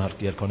 Osborne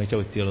he had connected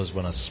with T.L.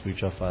 Osborne as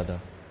spiritual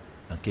father,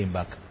 and came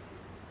back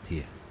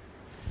here.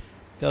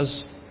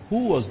 Because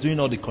who was doing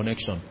all the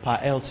connection?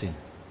 Pa Elton,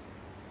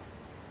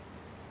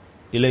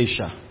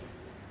 Elisha,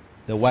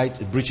 the white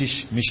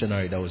British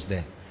missionary that was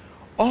there.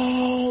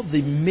 All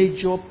the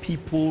major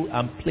people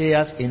and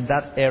players in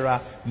that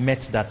era met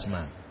that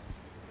man.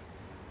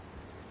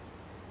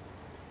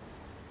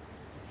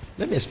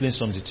 Let me explain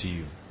something to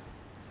you.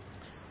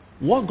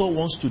 What God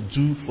wants to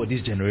do for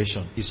this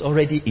generation is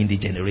already in the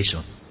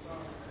generation.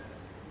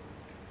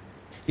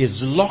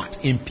 It's locked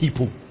in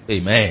people.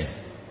 Amen.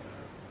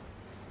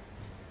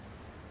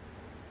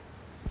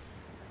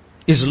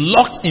 It's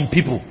locked in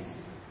people.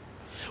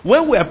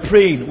 When we're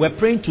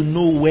praying to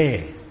know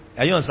where.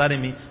 Are you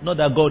understanding me? Not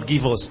that God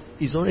give us.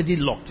 It's already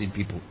locked in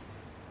people.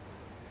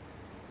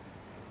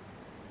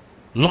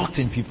 Locked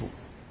in people.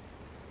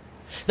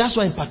 That's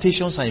why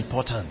impartations are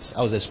important.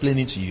 I was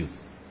explaining to you.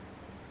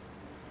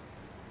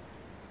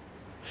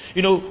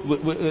 You know,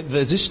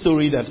 there's this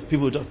story that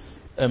people talk.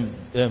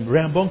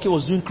 Ryan Bonke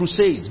was doing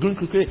crusades.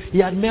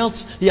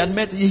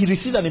 He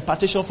received an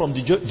impartation from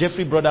the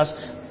Jeffrey brothers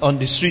on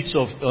the streets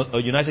of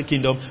United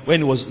Kingdom when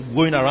he was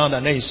going around,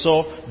 and then he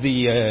saw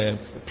the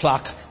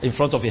plaque in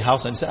front of a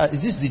house and he said,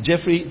 is this the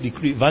Jeffrey the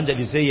evangelist?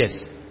 He said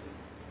yes.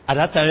 At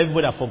that time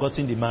everybody had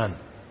forgotten the man.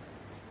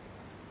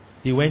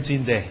 He went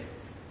in there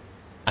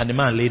and the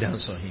man laid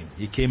hands on him.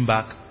 He came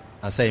back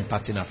and started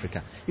impacting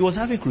Africa. He was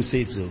having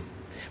crusades though,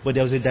 but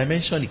there was a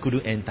dimension he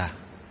couldn't enter.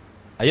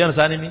 Are you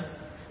understanding me?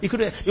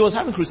 He was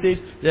having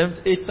crusades.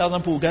 Then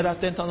 8,000 people gather,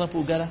 10,000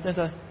 people gather,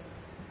 10,000.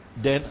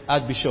 Then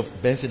Archbishop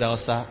Benson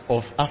Idahosa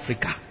of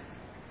Africa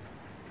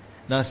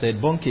now said,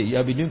 Bonke, you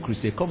have been doing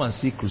crusade. Come and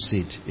see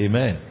crusade.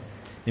 Amen.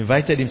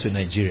 Invited him to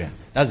Nigeria.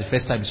 That's the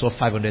first time he saw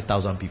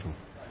 500,000 people.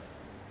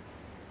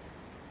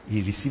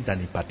 He received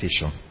an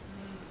impartation.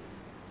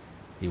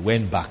 He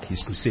went back.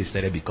 His crusade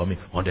started becoming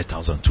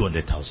 100,000,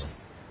 200,000.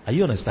 Are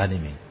you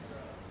understanding me?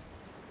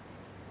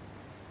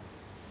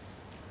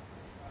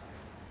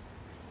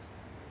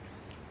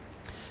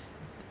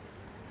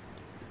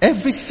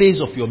 Every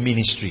phase of your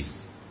ministry,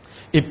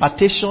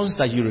 impartations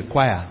that you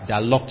require, they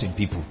are locked in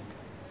people.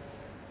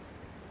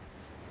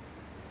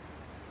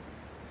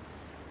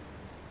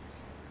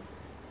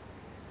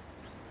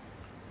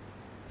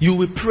 You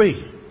will pray.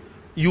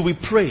 You will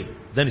pray.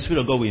 Then the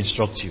Spirit of God will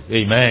instruct you.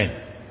 Amen.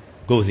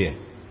 Go there.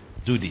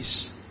 Do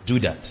this. Do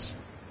that.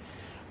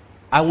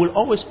 I will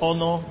always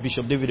honor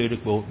Bishop David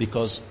Oyedepo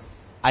because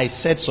I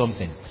said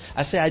something.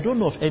 I said, I don't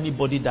know of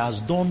anybody that has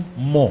done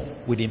more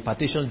with the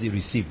impartations they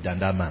received than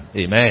that man.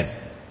 Amen.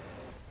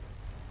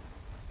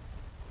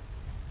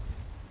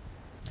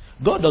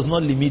 God does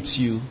not limit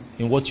you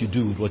in what you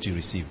do with what you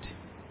received.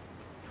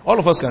 All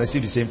of us can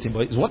receive the same thing,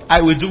 but it's what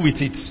I will do with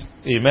it.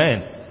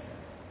 Amen.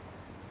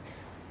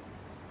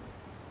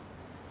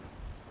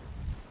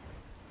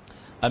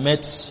 I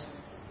met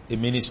a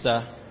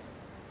minister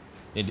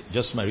in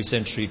just my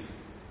recent trip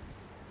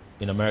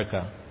in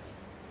America,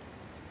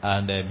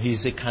 and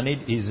his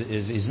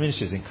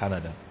ministry is in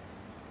Canada.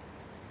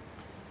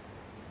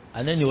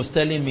 And then he was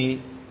telling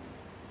me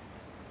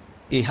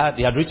he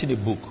had written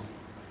a book.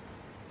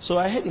 So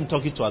I heard him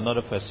talking to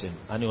another person,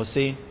 and he was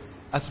saying,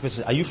 asked the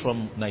person, "Are you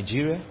from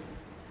Nigeria?"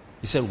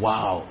 He said,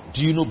 "Wow,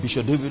 do you know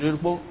Bishop David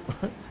Oyedepo?"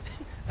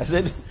 I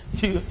said,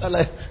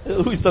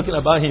 "Who is talking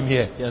about him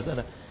here?"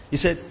 He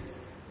said,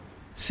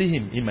 "See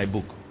him in my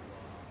book."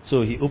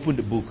 So he opened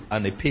the book,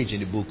 and a page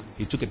in the book,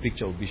 he took a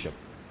picture of Bishop.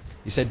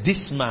 He said,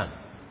 "This man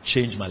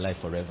changed my life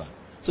forever."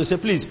 So he said,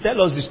 "Please tell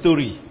us the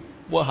story.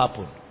 What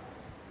happened?"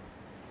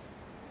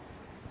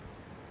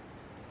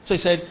 So he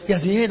said, he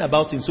has been hearing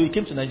about him. So he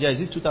came to Nigeria,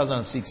 is it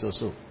 2006 or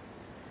so?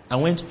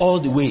 And went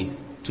all the way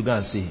to go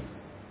and see him.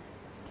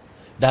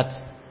 That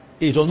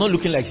it was not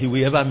looking like he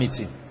will ever meet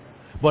him.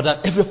 But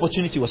that every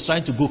opportunity was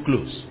trying to go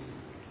close.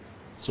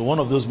 So one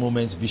of those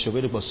moments, Bishop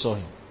Oyedepo saw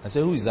him. I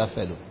said, "Who is that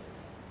fellow?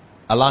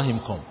 Allow him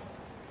come."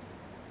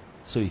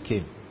 So he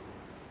came.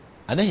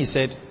 And then he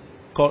said,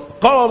 call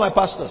all my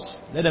pastors.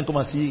 Let them come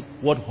and see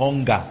what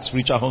hunger,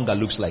 spiritual hunger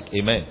looks like.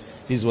 Amen.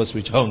 This is what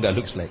spiritual hunger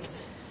looks like.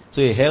 So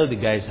he held the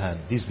guy's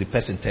hand. This is the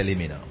person telling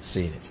me now,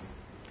 saying it.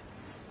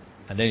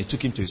 And then he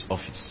took him to his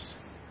office.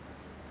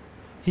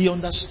 He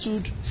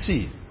understood.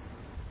 See,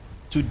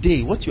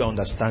 today what you are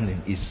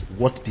understanding is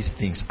what these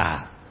things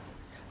are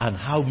and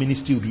how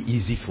ministry will be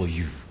easy for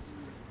you.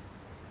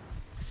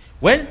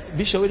 When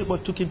Bishop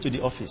Oyedepo took him to the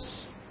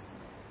office,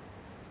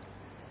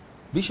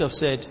 Bishop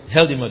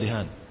held him on the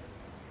hand.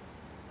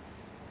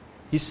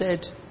 He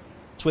said,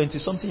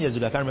 20-something years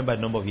ago, I can't remember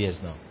the number of years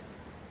now,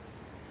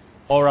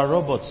 Oral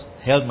Roberts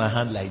held my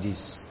hand like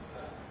this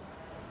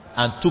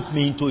and took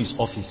me into his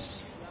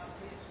office.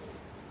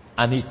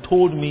 And he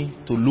told me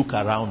to look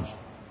around.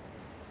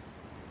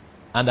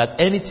 And that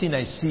anything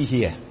I see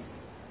here,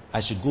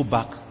 I should go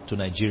back to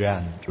Nigeria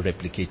and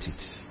replicate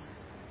it.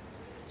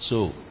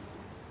 So,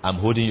 I'm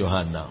holding your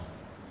hand now.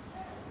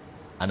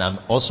 And I'm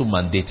also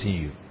mandating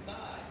you.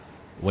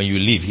 When you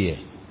leave here,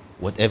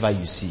 whatever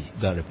you see,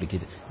 go and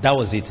replicate it. That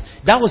was it.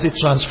 That was a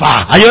transfer.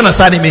 Are you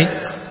understanding me?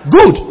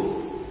 Good.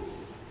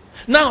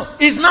 Now,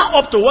 it's now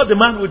up to what the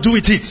man will do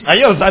with it. Are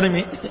you understanding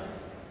me?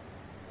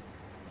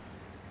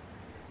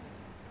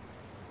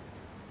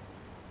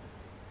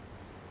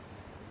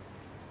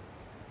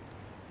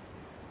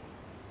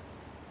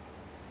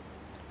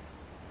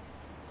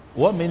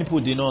 What many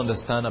people did not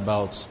understand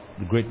about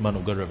the great man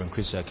of God, Reverend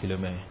Chris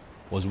Akilome,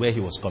 was where he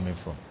was coming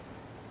from.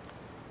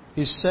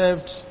 He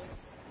served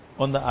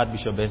under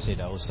Archbishop Benson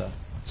Idahosa.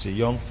 He's a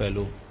young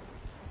fellow.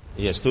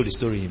 He has told the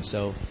story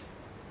himself.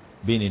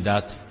 Being in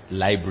that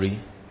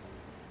library,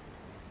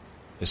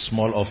 a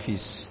small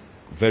office,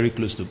 very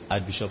close to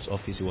Archbishop's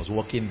office. He was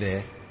working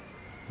there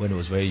when he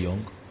was very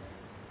young.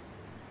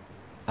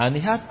 And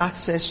he had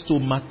access to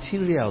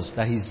materials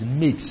that his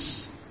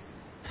mates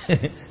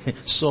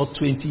saw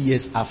 20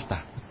 years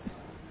after.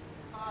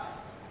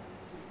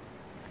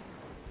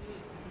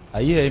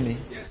 Are you hearing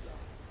me? Yes, sir.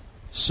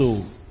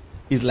 So,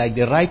 it's like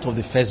the right of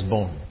the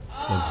firstborn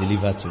was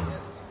delivered to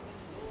him.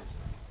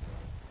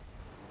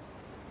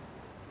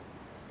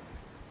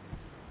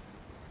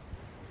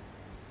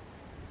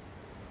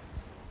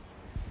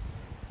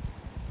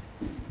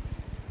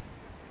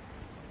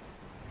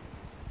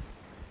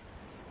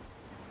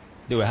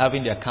 They were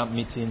having their camp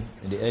meeting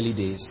in the early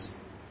days,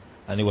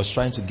 and he was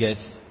trying to get.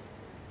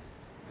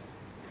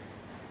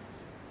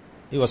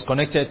 He was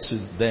connected to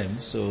them,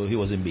 so he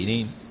was in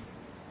Benin.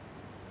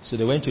 So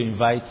they went to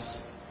invite.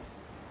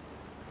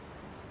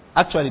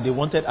 Actually, they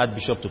wanted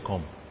Archbishop to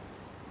come,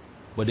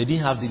 but they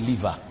didn't have the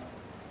liver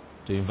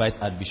to invite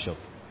Archbishop.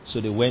 So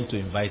they went to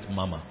invite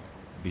Mama,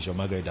 Bishop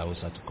Margaret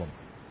Idahosa, to come.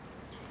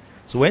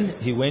 So when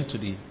he went to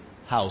the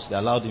house, they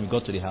allowed him. He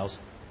got to the house,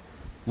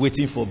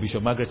 waiting for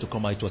Bishop Margaret to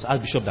come out. It was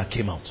Archbishop that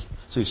came out.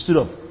 So he stood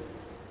up.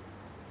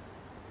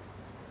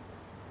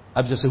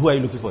 Archbishop said, "Who are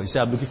you looking for?" He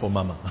said, "I'm looking for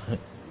Mama."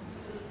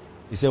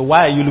 He said,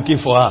 "Why are you looking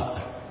for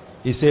her?"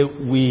 He said,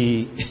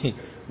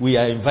 we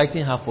are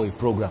inviting her for a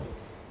program."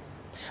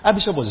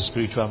 Archbishop was a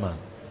spiritual man.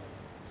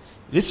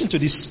 Listen to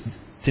this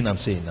thing I'm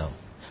saying now.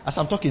 As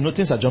I'm talking,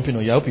 things are jumping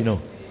on you. I hope you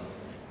know.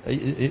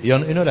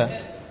 You know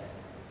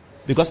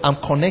that? Because I'm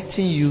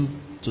connecting you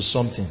to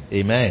something.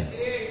 Amen.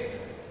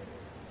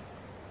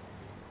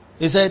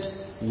 He said,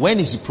 "When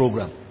is the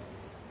program?"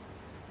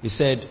 He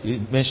said, he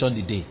mentioned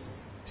the day.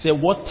 He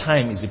said, "What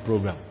time is the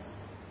program?"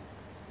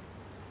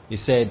 He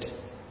said,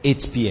 8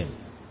 p.m.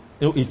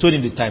 He told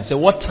him the time. Said,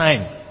 what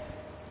time?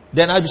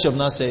 Then Archbishop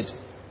now said,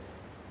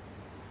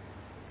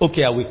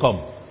 okay, I will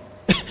come.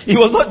 He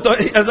was not done.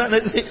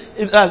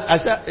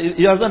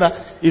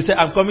 He said,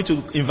 I'm coming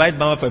to invite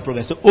Mama for a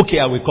program. So, okay,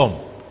 I will come.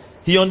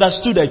 He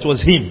understood that it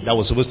was him that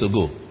was supposed to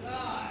go.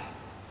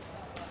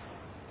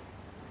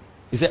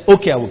 He said,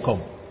 okay, I will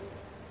come.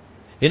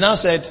 He now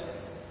said,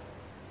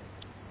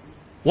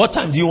 what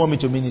time do you want me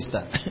to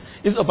minister?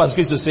 It's not Pastor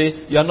Chris to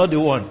say, you are not the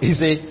one.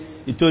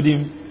 He told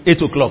him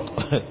 8 o'clock.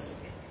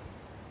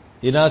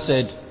 He now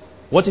said,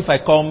 what if I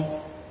come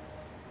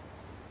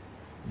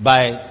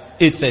by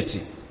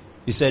 8:30?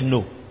 He said,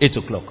 no, 8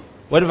 o'clock.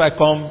 What if I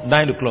come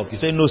 9 o'clock? He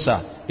said, no,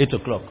 sir, 8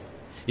 o'clock.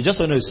 He just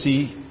wanted to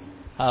see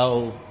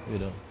how,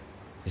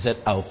 He said,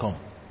 I'll come.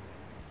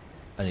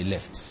 And he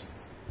left.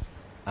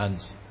 And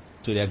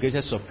to their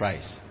greatest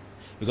surprise,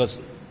 because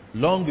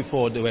long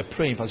before they were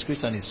praying, Pastor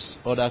Chris and his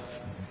other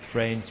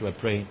friends were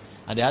praying,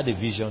 and they had a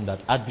vision that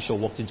Archbishop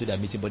walked into their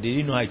meeting, but they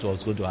didn't know how it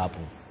was going to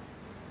happen.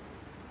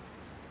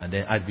 And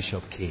then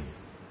Archbishop came.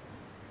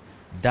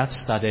 That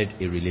started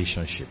a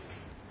relationship.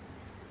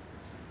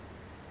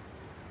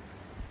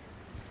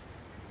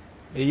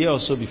 A year or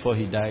so before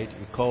he died,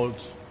 he called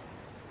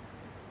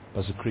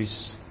Pastor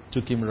Chris,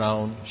 took him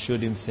around,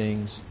 showed him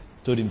things,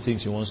 told him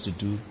things he wants to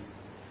do,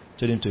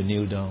 told him to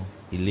kneel down.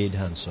 He laid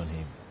hands on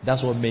him.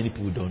 That's what many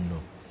people don't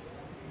know.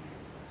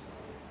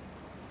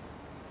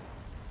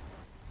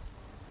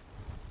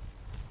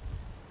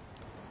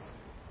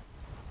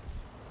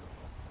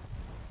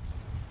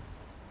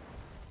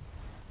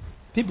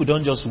 People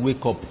don't just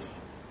wake up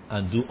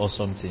and do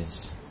awesome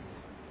things.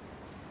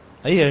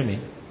 Are you hearing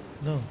me?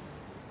 No.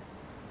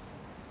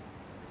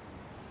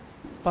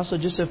 Pastor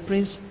Joseph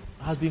Prince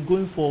has been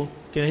going for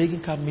Kenneth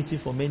Hagin camp meeting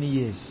for many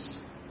years.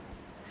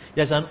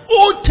 There's an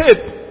old tape.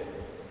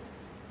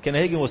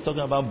 Kenneth Hagin was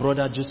talking about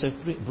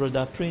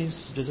brother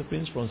Prince Joseph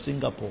Prince from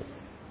Singapore.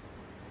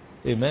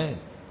 Amen.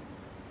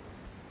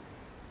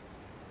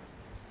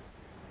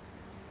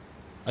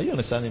 Are you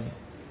understanding me?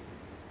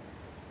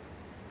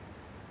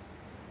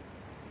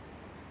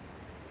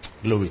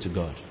 Glory to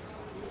God.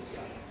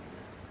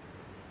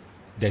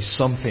 There's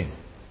something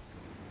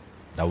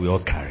that we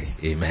all carry.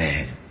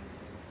 Amen.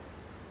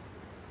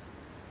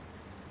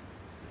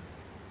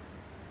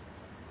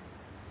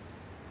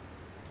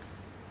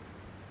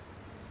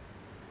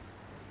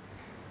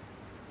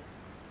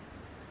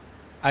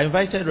 I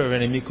invited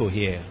Reverend Emiko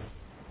here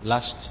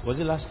was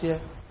it last year?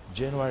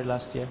 January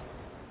last year?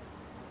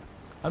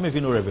 How many of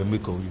you know Reverend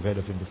Emiko? You've heard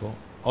of him before?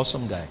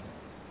 Awesome guy.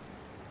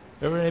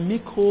 Reverend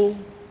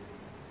Emiko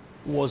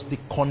was the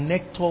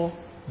connector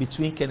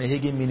between Kenneth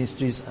Hagin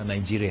Ministries and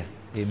Nigeria.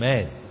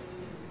 Amen.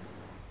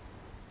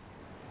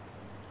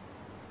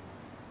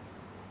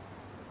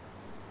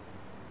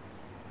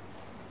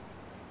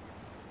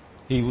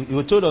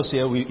 He told us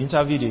here, we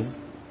interviewed him,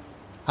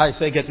 how he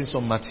started getting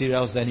some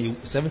materials. Then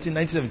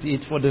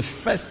 1978, for the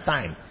first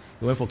time,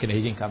 he went for Kenneth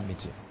Hagin camp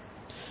meeting.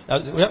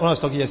 When I was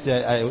talking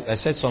yesterday, I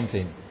said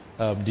something.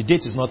 The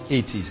date is not 80,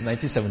 it's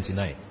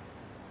 1979.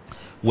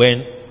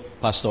 When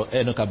Pastor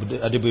Enoch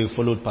Adeboye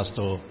followed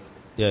Pastor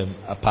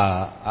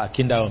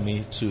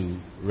Akindayomi to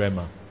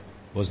Rema.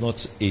 It was not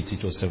 80,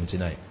 it was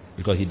 79.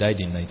 Because he died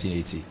in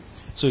 1980.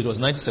 So it was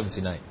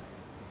 1979.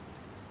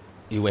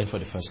 He went for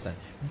the first time.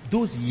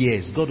 Those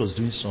years, God was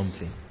doing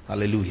something.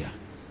 Hallelujah.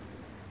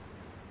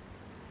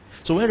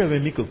 So when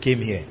Reverend Miko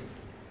came here,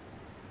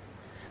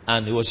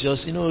 and he was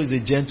just,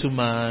 he's a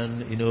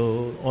gentleman,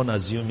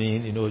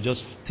 unassuming,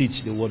 just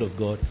teach the word of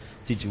God,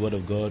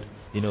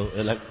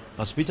 like,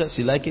 Pastor Peter,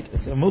 you like it? I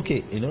said, I'm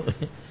okay,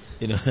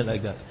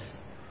 like that.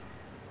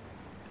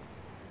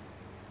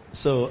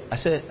 So I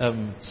said,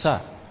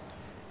 sir,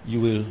 you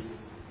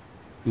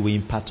will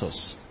impart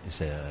us. He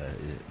said,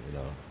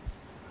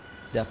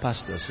 they are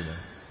pastors,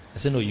 I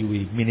said, no, you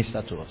will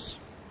minister to us.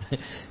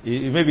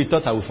 He maybe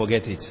thought I would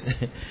forget it.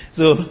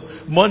 So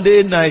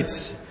Monday night,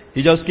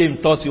 he just came,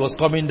 thought he was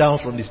coming down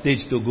from the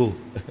stage to go.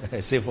 I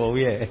say, for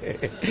where?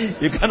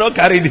 You cannot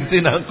carry this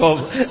thing and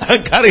come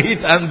and carry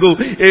it and go.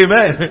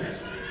 Amen.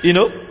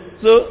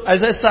 So I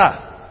said, sir,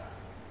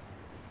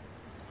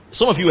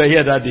 some of you were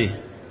here that day.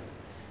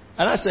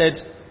 And I said,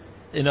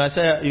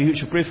 you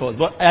should pray for us.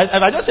 But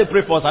if I just say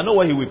pray for us, I know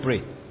what he will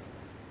pray.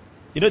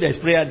 There's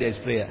prayer.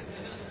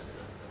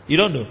 You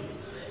don't know.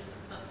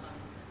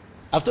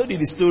 I've told you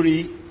the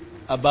story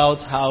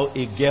about how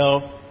a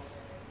girl,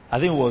 I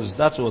think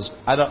that was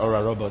Ada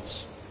Ora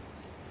Roberts.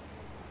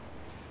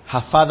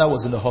 Her father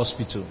was in the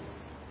hospital.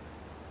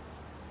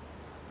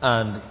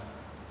 And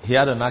he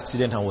had an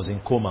accident and was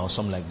in coma or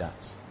something like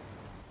that.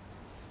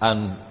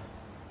 And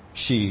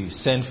she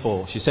said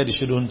you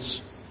shouldn't,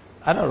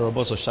 Ada Ora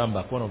Roberts or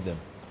Shambak, one of them,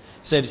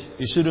 said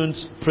you shouldn't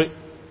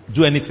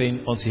do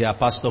anything until her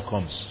pastor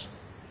comes.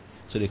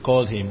 So they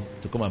called him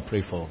to come and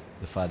pray for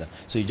the father.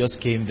 So he just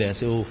came there and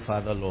said, oh,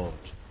 Father, Lord,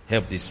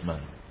 help this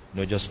man.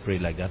 Just pray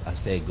like that as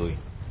they're going.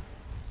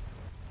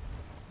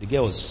 The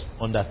girl was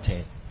under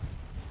 10.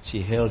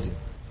 She held him.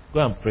 Go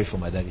and pray for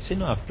my dad. He said,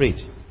 no, I've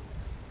prayed.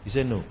 He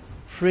said, no,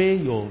 pray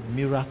your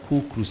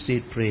miracle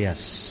crusade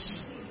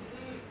prayers.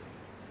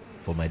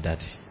 for my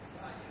daddy.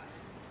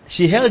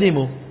 She held him.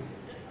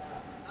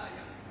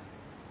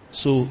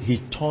 So he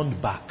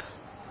turned back.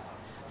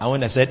 And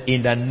when I said,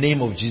 in the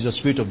name of Jesus,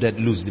 spirit of death,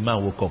 loose, the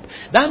man woke up.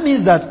 That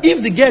means that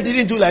if the girl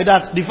didn't do like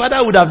that, the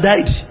father would have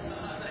died.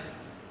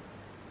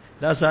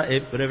 That's how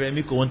Reverend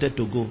Miko wanted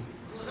to go.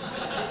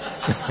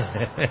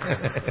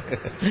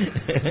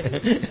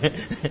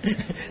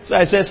 So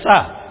I said,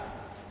 sir.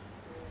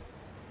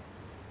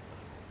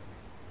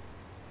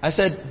 I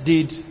said,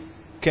 did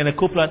Kenneth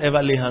Copeland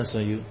ever lay hands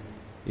on you?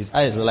 His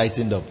eyes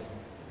lightened up.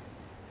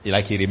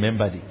 Like he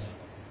remembered it.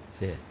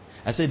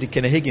 I said, did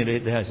Kenneth Hagin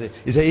lay hands?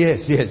 He said,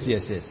 yes.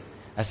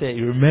 I said,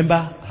 you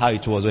remember how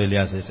it was when he lay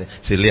hands on you?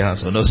 He said, lay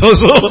hands on us. So,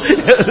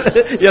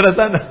 you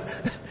understand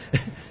that?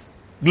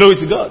 Glory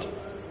to God.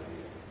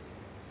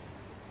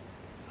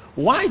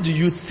 Why do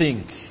you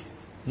think,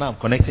 now I'm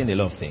connecting a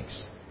lot of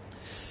things,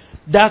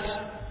 that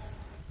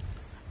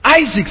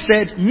Isaac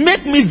said,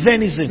 make me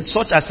venison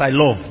such as I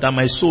love, that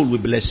my soul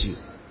will bless you?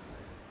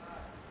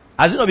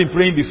 Has he not been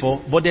praying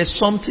before? But there's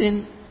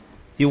something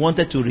he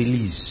wanted to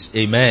release.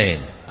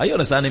 Amen. Are you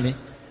understanding me?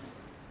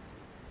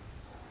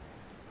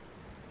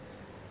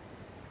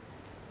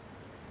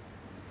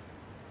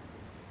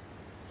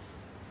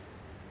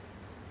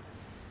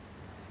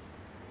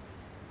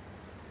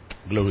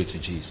 Glory to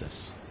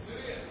Jesus.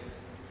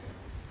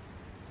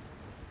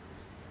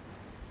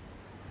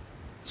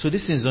 So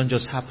these things don't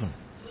just happen.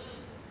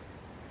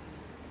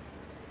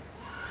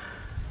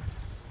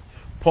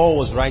 Paul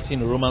was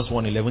writing in Romans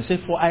 1:11. He said,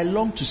 for I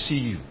long to see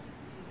you,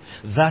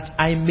 that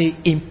I may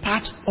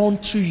impart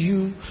unto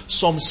you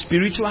some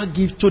spiritual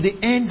gift, to the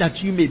end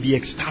that you may be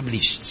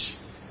established.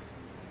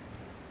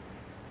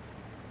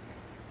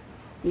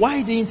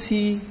 Why didn't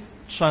he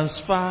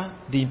transfer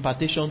the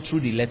impartation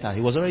through the letter?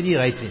 He was already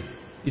writing.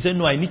 He said,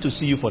 no, I need to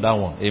see you for that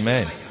one.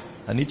 Amen.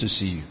 I need to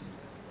see you.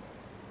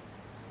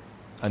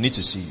 I need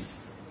to see you.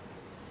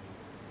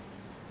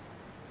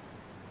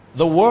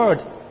 The word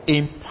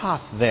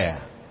impart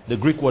there, the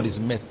Greek word is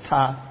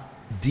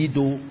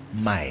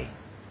metadidomai.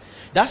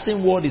 That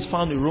same word is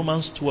found in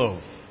Romans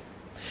 12.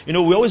 You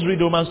know, we always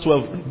read Romans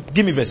 12.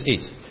 Give me verse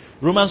 8.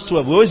 Romans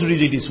 12, we always read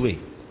it this way.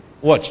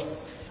 Watch.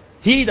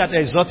 He that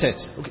exhorted.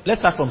 Okay, let's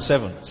start from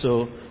 7.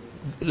 So,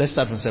 let's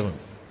start from 7.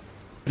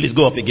 Please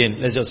go up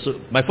again.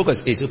 My focus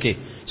is 8. Okay.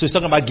 So, it's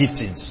talking about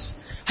giftings.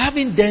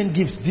 Having then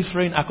gifts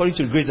differing according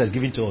to the grace that is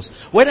given to us.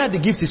 Whether the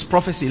gift is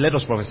prophecy, let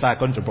us prophesy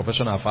according to the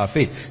profession of our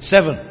faith.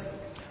 7.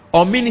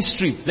 Or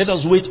ministry, let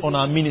us wait on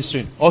our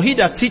ministry. Or he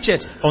that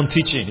teacheth on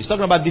teaching. He's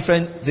talking about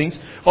different things.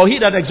 Or he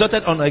that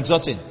exhorteth on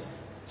exhorting.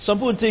 Some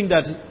people think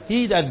that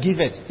he that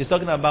giveth is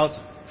talking about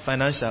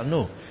financial.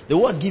 No. The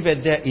word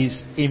giveth there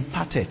is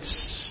imparted.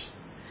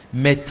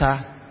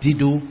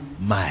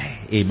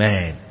 Metadidomai.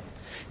 Amen.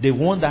 The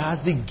one that has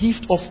the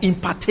gift of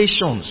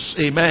impartations.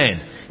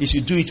 Amen. He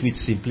should do it with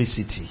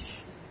simplicity.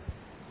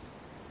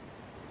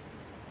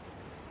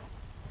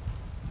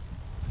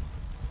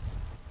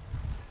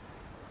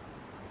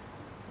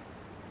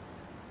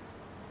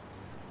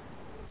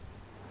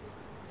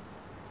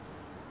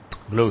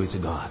 Glory to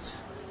God.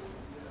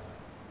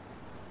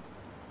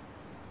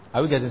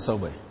 Are we getting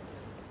somewhere?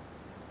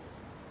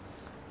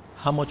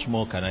 How much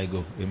more can I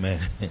go? Amen.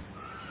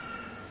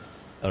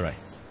 All right.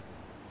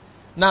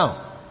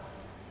 Now,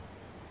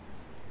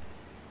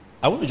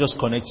 I want to just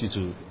connect you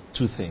to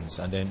 2 things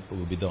and then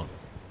we'll be done.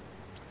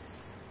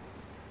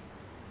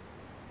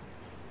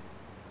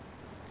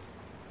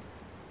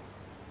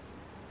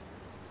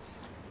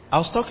 I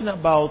was talking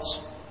about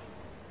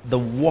the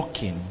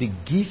working, the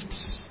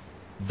gifts,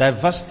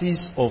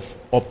 diversities of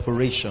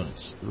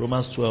operations. 1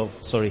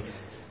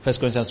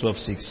 Corinthians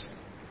 12:6.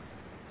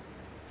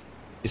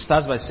 It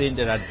starts by saying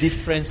there are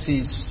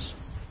differences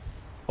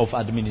of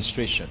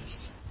administrations,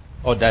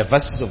 or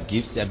diversities of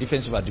gifts. There are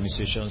differences of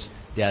administrations.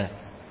 There are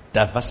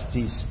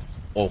diversities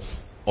of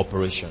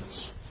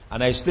operations.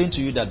 And I explained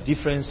to you that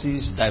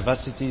differences,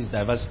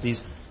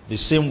 diversities, the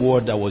same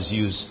word that was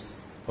used,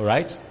 all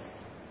right?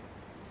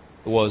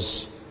 It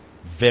was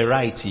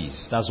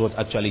varieties. That's what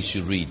actually you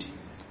should read.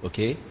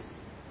 Okay?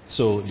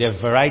 So there are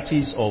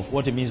varieties of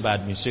what it means by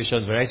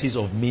administrations, varieties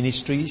of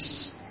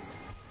ministries,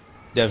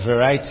 there are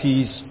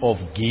varieties of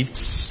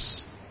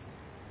gifts.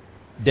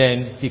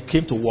 Then he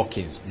came to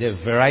workings. There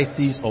are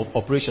varieties of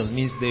operations,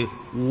 means the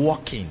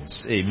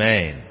workings.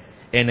 Amen.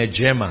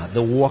 Energema,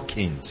 the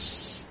workings.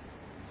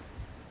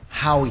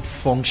 How it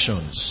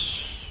functions.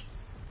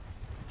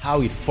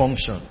 How it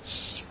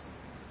functions.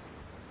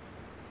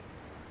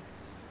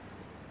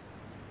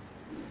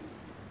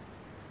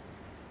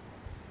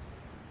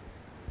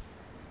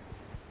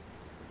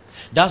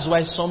 That's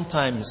why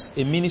sometimes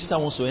a minister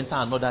wants to enter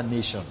another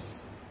nation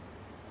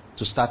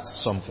to start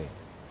something.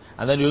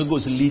 And then the Holy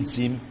Ghost leads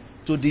him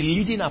to the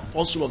leading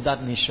apostle of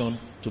that nation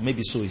to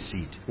maybe sow a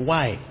seed.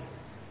 Why?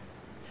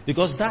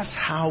 Because that's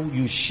how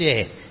you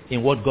share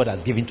in what God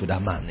has given to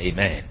that man.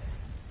 Amen.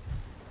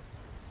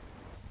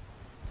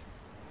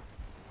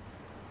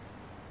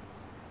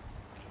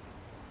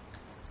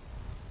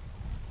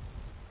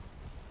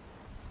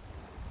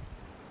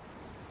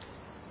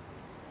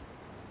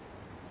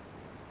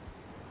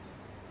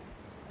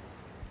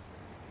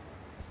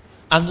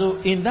 And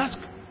so in that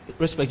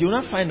respect, you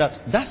will not find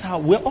that that's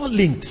how we're all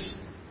linked.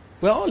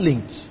 We're all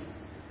linked.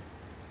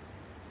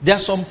 There are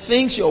some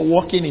things you're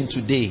walking in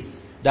today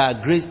that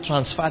are grace,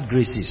 transferred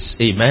graces.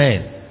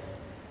 Amen.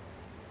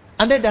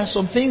 And then there are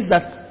some things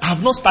that have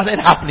not started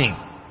happening.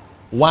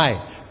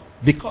 Why?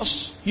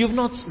 Because you've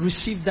not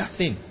received that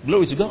thing.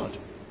 Glory to God.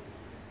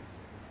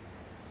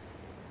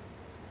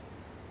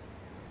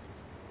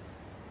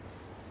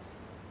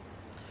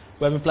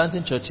 We have been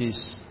planting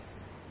churches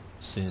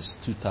since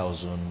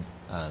 2000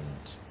 and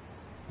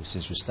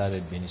since we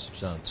started ministry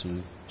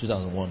 2002,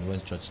 2001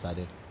 when church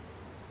started.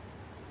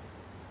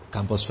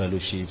 Campus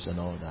fellowships and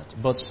all that.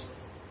 But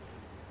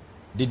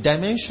the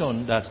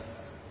dimension that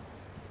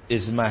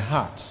is in my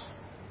heart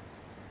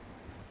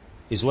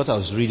is what I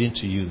was reading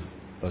to you,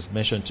 I was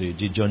mentioned to you,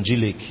 the John G.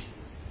 Lake,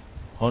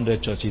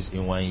 100 churches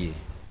in 1 year,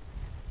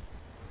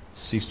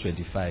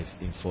 625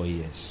 in 4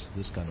 years,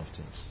 those kind of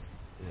things.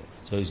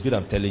 Yeah. So it's good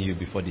I'm telling you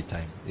before the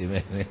time.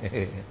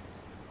 Amen.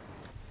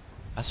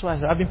 That's why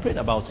I've been praying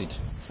about it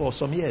for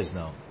some years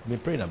now. I've been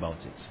praying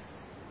about it.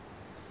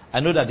 I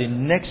know that the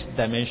next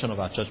dimension of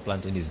our church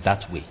planting is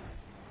that way.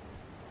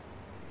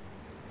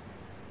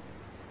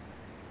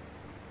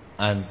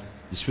 And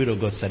the Spirit of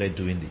God started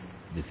doing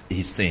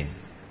His thing.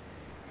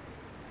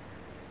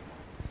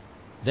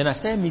 Then I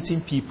started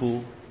meeting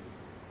people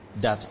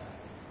that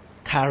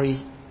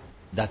carry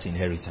that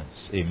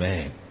inheritance.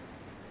 Amen.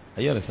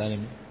 Are you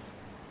understanding me?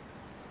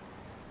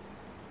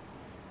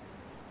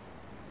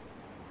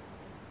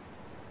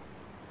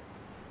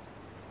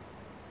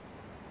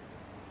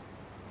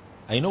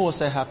 And you know what's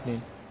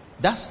happening?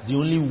 That's the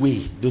only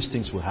way those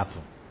things will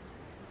happen.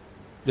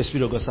 The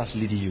Spirit of God starts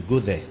leading you.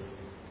 Go there.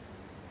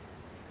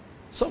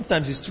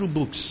 Sometimes it's through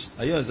books.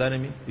 Are you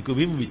understanding me? It could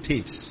even be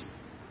tapes.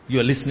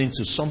 You are listening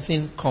to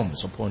something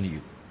comes upon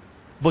you.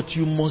 But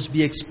you must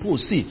be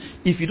exposed. See,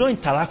 if you don't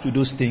interact with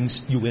those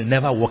things, you will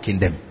never walk in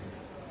them.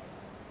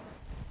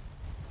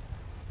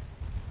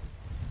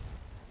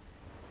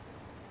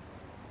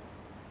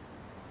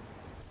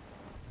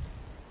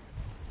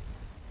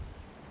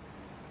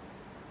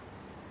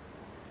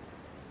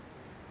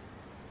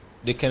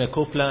 The Kenneth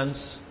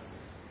Copelands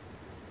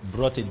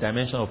brought a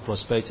dimension of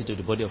prosperity to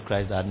the body of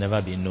Christ that had never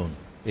been known.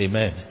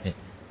 Amen.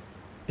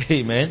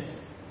 Amen.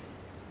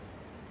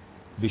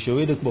 Bishop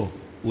Edekbo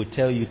will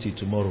tell you till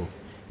tomorrow.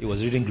 He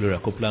was reading Gloria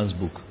Copeland's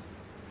book.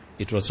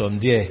 It was from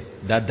there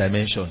that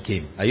dimension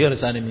came. Are you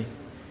understanding me?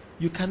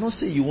 You cannot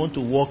say you want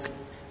to walk.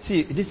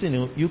 See,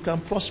 listen, you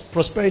can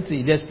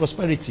prosperity. There's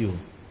prosperity.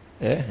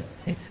 Eh?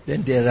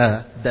 Then there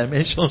are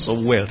dimensions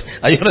of wealth.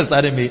 Are you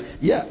understanding me?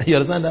 Yeah, you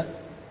understand that?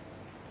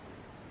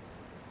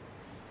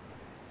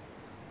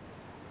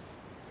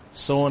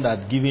 Someone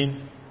that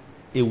given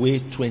away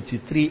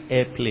 23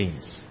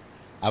 airplanes.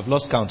 I've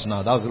lost count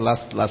now. That was the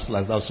last.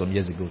 That was some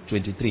years ago.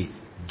 23.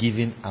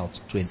 Giving out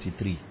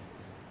 23.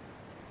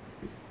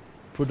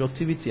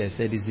 Productivity, I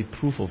said, is the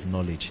proof of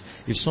knowledge.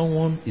 If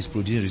someone is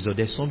producing results,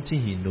 there's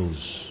something he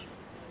knows.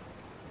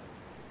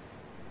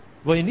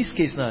 But in this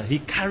case now, he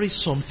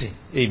carries something.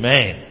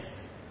 Amen.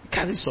 He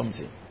carries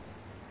something.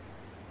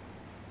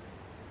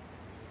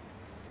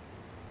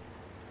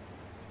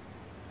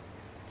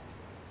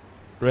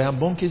 Ryan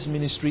Bonke's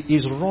ministry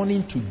is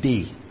running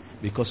today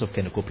because of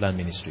Kenneth Copeland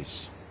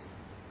Ministries.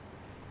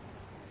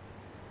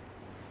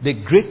 The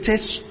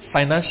greatest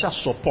financial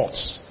support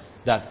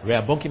that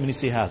Ryan Bonke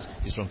Ministry has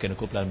is from Kenneth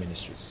Copeland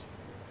Ministries.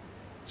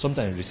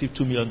 Sometimes we receive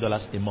 $2 million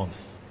a month.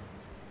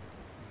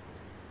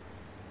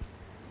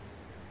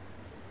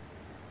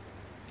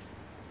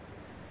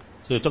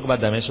 So you talk about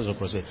dimensions of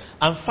prosperity.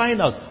 And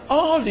find out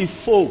all the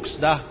folks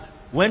that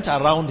went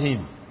around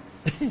him.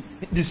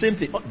 The same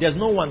thing. There's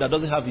no one that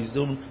doesn't have his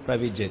own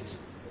private jet,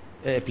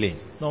 airplane.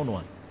 No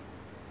one.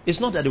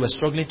 It's not that they were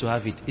struggling to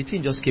have it.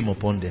 It just came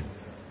upon them.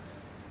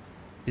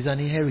 It's an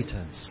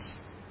inheritance.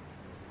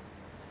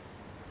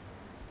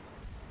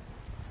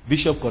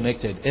 Bishop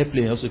Connected,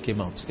 airplane also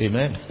came out.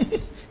 Amen.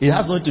 It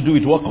has nothing to do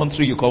with what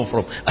country you come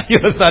from. Are you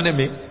understanding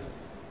me?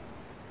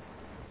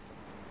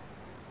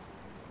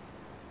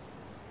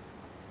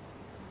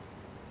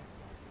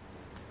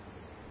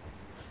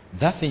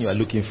 That thing you are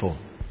looking for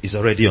is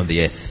already on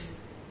the earth.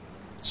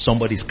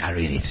 Somebody's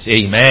carrying it.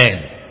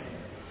 Amen.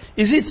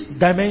 Is it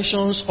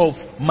dimensions of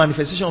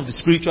manifestation of the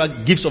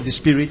spiritual gifts of the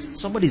Spirit?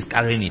 Somebody's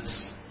carrying it.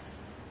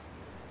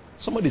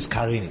 Somebody's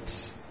carrying it.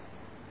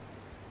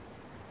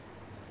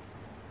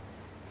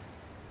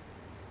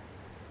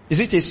 Is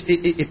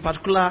it a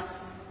particular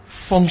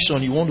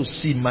function you want to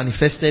see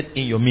manifested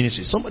in your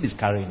ministry? Somebody's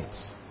carrying it.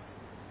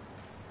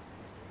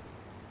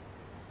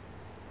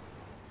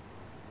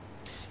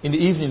 In the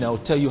evening,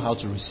 I'll tell you how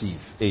to receive.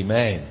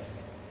 Amen.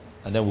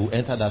 And then we'll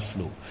enter that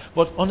flow.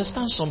 But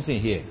understand something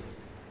here.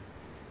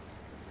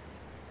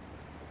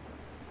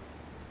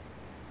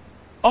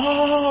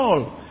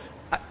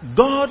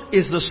 God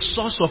is the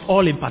source of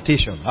all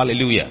impartation.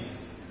 Hallelujah.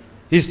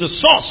 He's the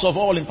source of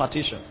all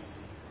impartation.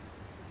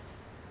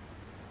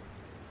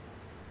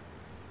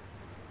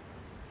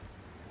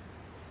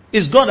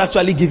 Is God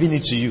actually giving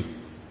it to you?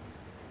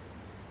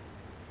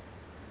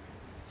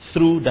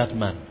 through that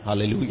man.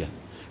 Hallelujah.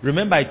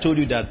 Remember I told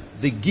you that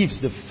the gifts,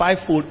 the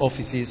fivefold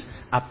offices,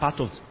 are part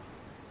of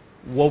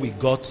what we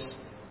got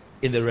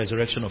in the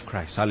resurrection of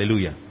Christ.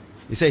 Hallelujah.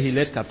 He said he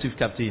led captive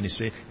in his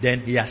way.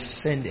 Then he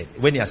ascended.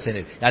 When he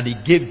ascended, and he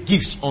gave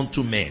gifts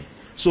unto men.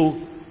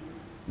 So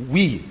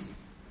we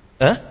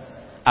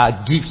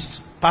are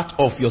gifts, part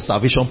of your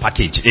salvation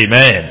package.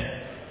 Amen.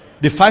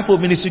 The fivefold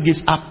ministry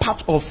gifts are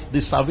part of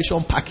the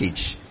salvation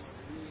package.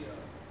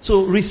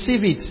 So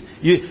receive it.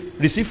 You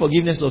receive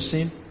forgiveness of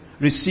sin.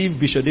 Receive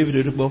Bishop David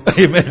Oyedepo.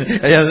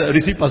 Amen.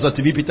 Receive Pastor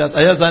T.B. Peters.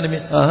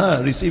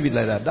 Receive it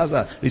like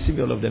that. Receive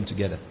all of them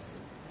together.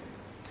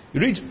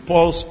 You read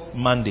Paul's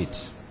mandate.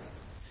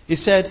 He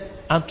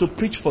said, and to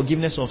preach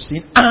forgiveness of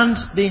sin and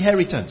the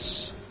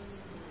inheritance.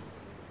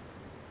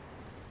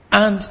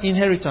 And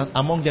inheritance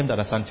among them that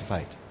are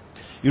sanctified.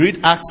 You read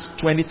Acts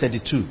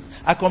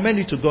 20:32. I commend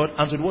you to God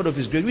and to the word of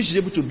his grace, which is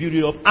able to build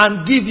you up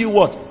and give you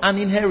what? An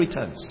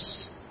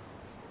inheritance.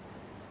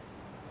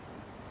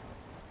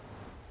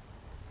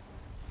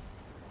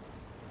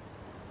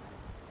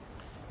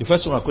 The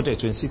first one I quoted,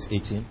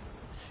 26:18.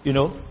 You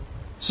know,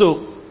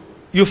 so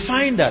you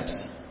find that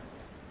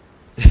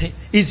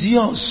it's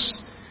yours.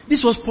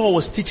 This was Paul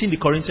was teaching the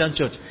Corinthian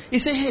church. He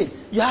said, hey,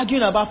 you're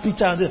arguing about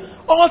Peter.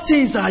 All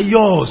things are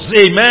yours.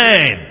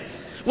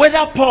 Amen.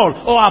 Whether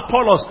Paul or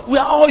Apollos, we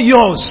are all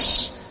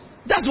yours.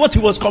 That's what he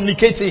was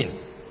communicating.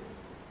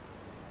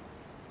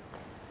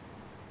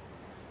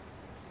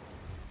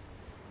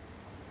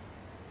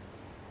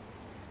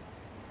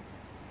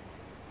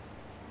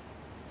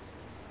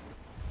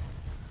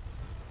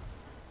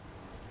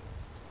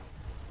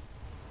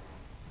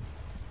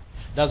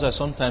 That's why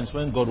sometimes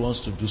when God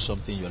wants to do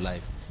something in your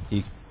life,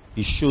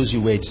 He shows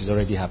you where it is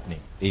already happening.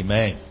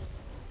 Amen.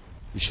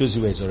 He shows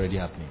you where it's already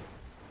happening.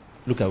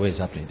 Look at where it's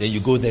happening. Then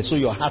you go there, so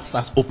your heart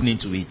starts opening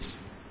to it.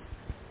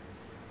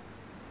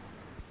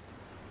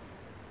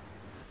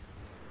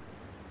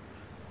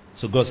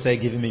 So God started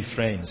giving me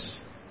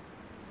friends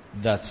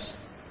that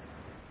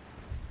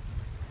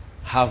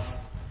have.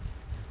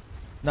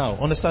 Now,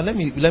 understand, let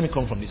me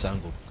come from this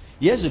angle.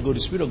 Years ago, the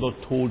Spirit of God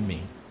told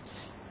me,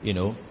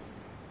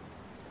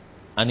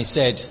 and He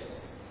said,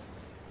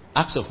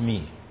 ask of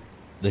me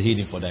the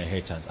hidden for thy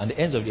inheritance, and the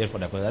ends of the earth for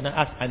thy possession. And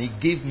I asked, and He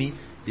gave me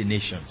the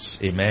nations.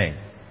 Amen.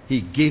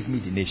 He gave me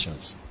the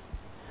nations.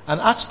 And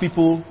ask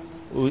people,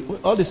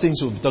 all these things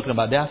we'll be talking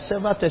about, there are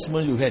several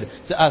testimonies you heard.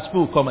 So as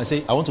people come and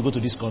say, I want to go to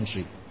this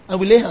country, and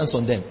we lay hands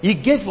on them. He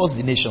gave us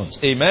the nations.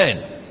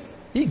 Amen.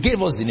 He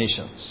gave us the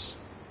nations.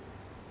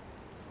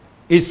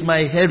 It's my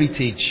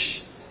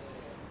heritage.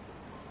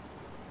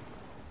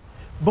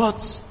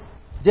 But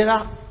there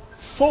are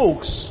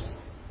folks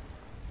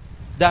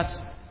that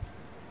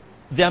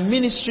their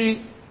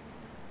ministry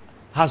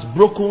has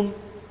broken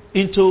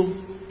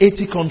into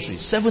 80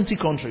 countries, 70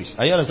 countries.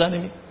 Are you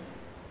understanding me?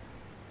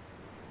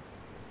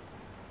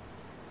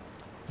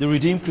 The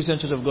Redeemed Christian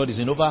Church of God is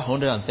in over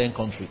 110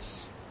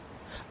 countries.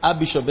 Our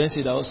Bishop Ben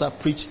said I also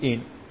preached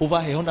in over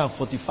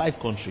 145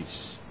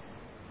 countries.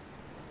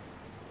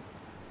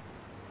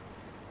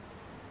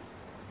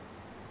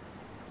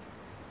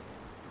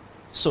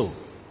 So,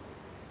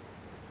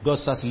 God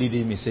starts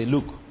leading me, say,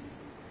 look,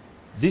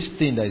 this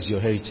thing that is your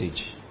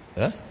heritage,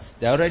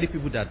 there are already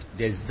people that's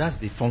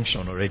the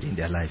function already in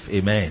their life.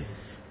 Amen.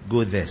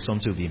 Go there,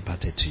 something will be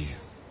imparted to you.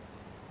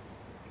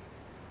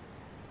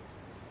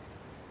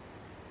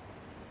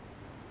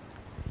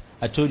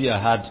 I told you I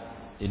had,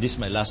 in this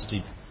my last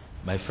trip,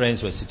 my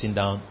friends were sitting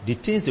down. The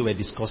things they were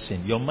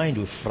discussing, your mind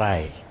will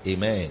fry.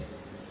 Amen.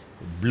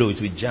 Blow,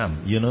 it will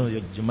jam. Your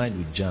mind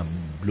will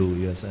jam, blow.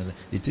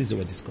 The things they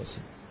were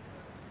discussing.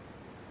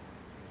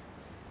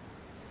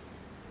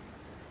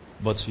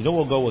 But you know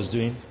what God was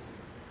doing?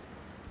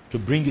 To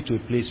bring you to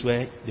a place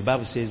where the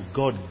Bible says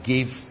God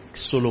gave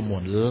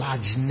Solomon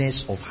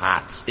largeness of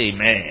heart.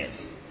 Amen.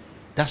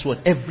 That's what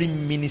every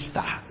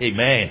minister,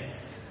 amen,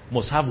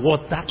 must have.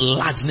 What? That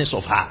largeness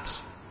of heart.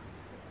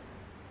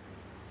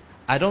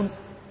 I don't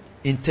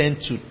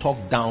intend to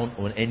talk down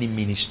on any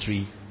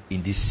ministry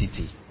in this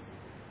city.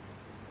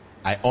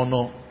 I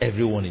honor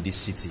everyone in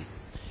this city.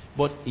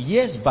 But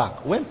years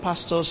back, when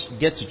pastors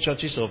get to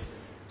churches of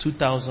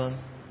 2,000,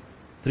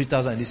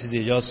 3,000 in this city,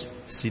 they just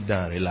sit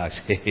down,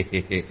 relax,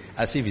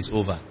 as if it's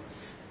over.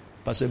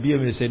 Pastor B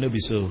will say, no be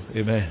so.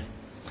 Amen.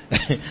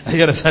 Are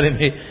you understanding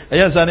me? Are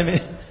you understanding me?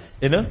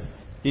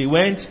 He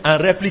went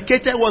and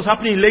replicated what's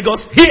happening in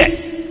Lagos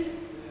here.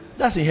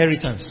 That's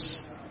inheritance.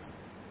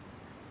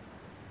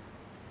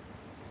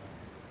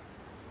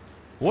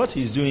 What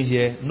he's doing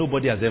here,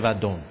 nobody has ever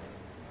done.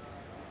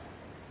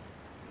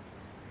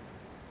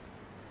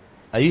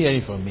 Are you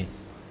hearing from me?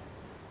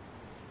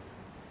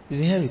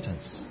 It's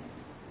inheritance.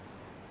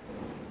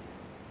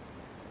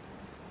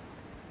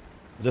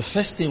 The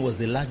first thing was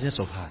the largeness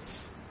of heart.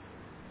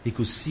 He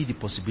could see the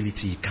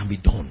possibility. It can be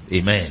done.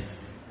 Amen.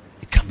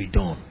 It can be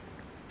done.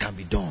 It can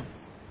be done.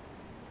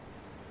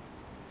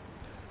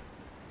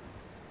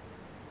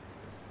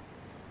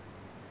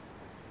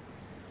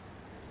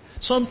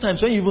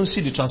 Sometimes when you even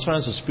see the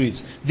transference of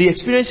spirits, the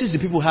experiences the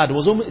people had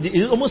was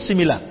almost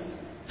similar.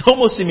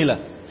 Almost similar.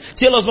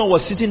 T.L. Osborne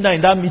was sitting there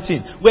in that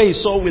meeting where he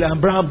saw William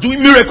Branham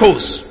doing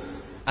miracles.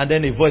 And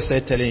then a voice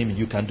started telling him,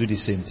 you can do the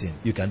same thing.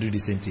 You can do the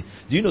same thing.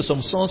 Do you know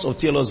some sons of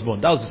T.L.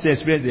 Osborne? That was the same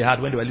experience they had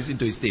when they were listening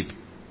to his tape.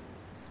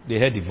 They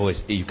heard the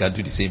voice, hey, you can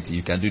do the same thing.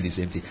 You can do the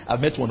same thing. I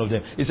met one of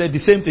them. He said the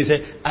same thing.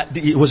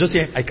 He was just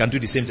saying, I can do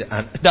the same thing.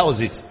 And that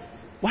was it.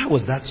 Why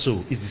was that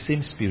so? It's the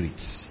same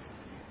spirit.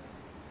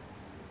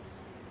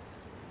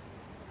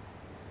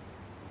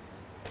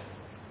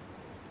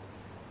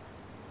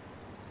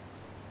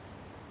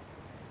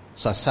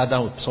 So I sat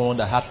down with someone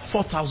that had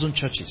 4,000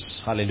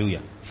 churches.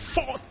 Hallelujah.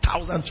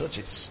 4,000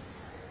 churches.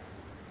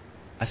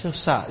 I said,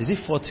 sir, is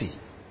it 40,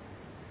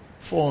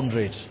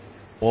 400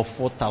 or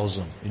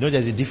 4,000? You know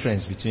there's a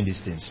difference between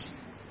these things.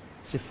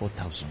 I said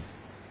 4,000.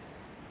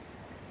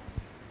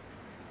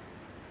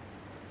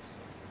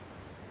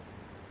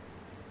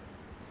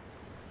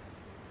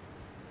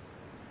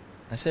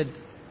 I said,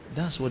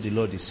 that's what the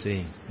Lord is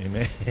saying.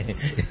 Amen.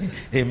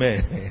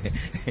 Amen.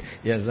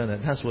 Yes,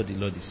 that's what the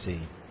Lord is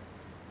saying.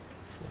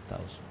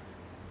 4,000.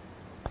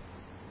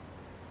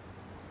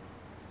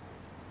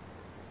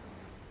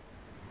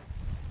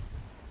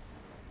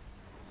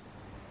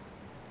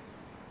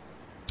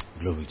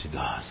 Glory to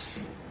God.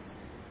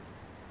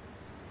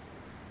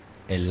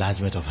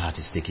 Enlargement of heart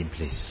is taking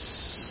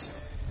place.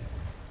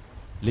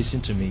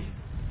 Listen to me.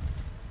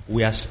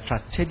 We are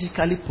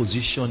strategically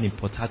positioned in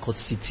Port Harcourt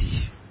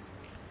City.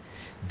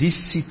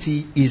 This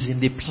city is in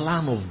the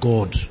plan of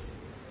God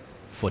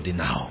for the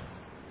now.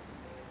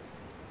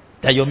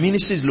 That your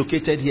ministry is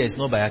located here is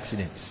not by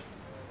accident.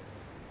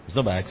 It's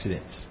not by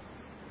accident.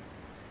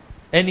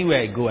 Anywhere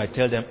I go, I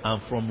tell them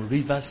I'm from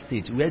River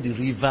State, where the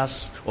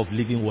rivers of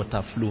living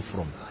water flow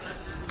from.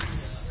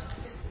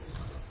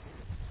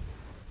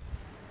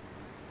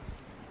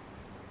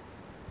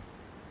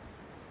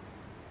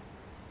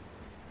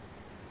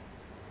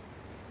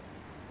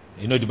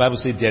 You know, the Bible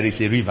says there is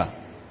a river,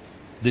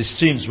 the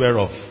streams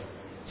whereof,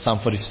 Psalm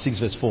 46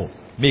 verse 4,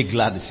 make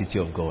glad the city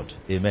of God.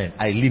 Amen.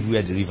 I live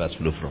where the rivers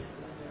flow from.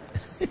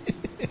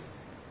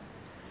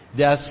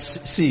 There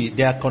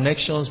are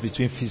connections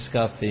between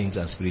physical things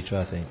and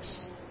spiritual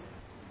things.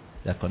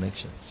 There are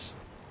connections.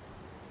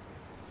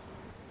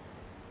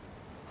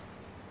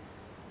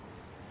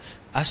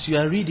 As you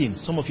are reading,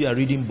 some of you are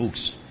reading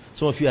books,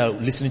 some of you are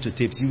listening to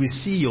tapes, you will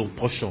see your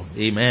portion.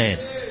 Amen.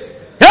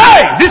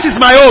 Hey, this is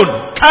my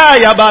own.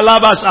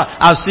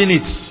 I've seen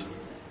it.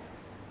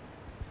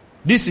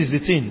 This is the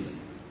thing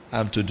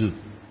I'm to do.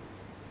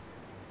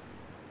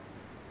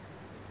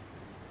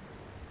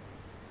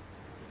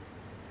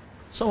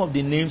 Some of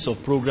the names of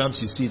programs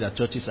you see that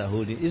churches are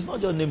holding, it's not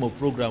your name of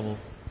program.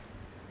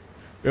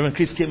 Reverend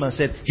Chris came and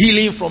said,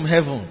 healing from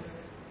heaven.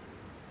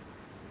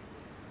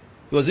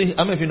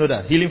 How many of you know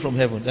that? Healing from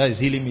heaven. That is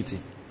healing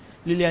meeting.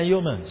 Lillian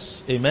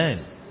Yeomans,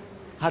 amen,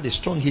 had a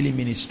strong healing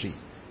ministry.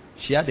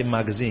 She had a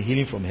magazine,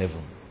 Healing from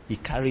Heaven. He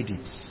carried it.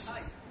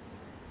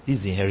 This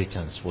is the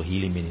inheritance for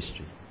healing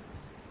ministry.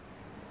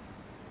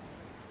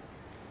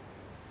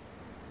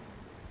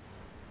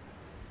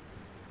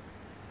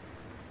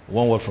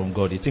 One word from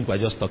God. You think we're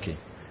just talking?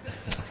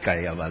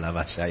 Yes,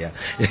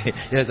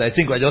 I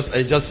think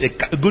it's just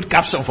a good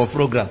caption for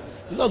program.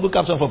 It's not a good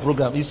caption for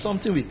program. It's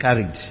something we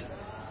carried.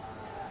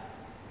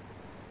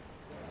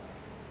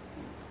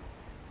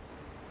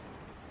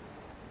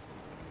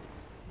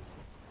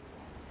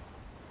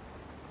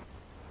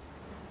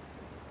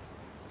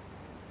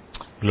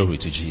 Glory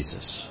to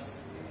Jesus.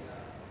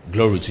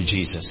 Glory to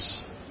Jesus.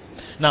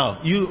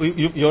 Now,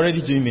 you're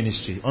already doing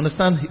ministry.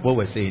 Understand what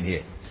we're saying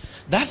here.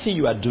 That thing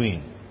you are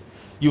doing,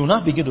 you will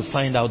now begin to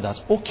find out that,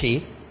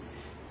 okay,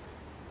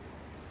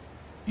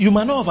 you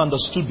might not have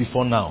understood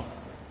before now,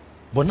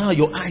 but now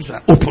your eyes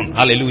are open.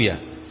 Hallelujah.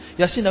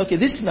 You're saying, okay,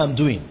 this thing I'm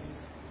doing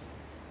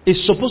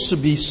is supposed to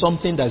be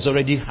something that's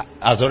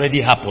has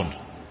already happened.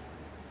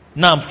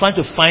 Now I'm trying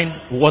to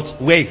find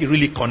where it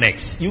really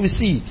connects. You will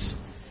see it.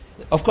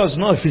 Of course,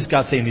 not a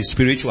physical thing, it's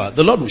spiritual.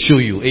 The Lord will show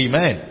you.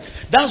 Amen.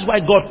 That's why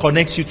God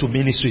connects you to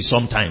ministry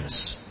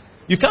sometimes.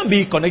 You can't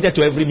be connected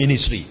to every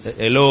ministry.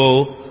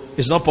 Hello?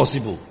 It's not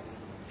possible.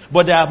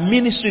 But there are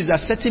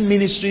certain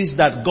ministries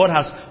that God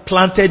has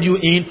planted you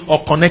in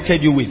or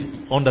connected you with.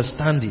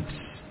 Understand it.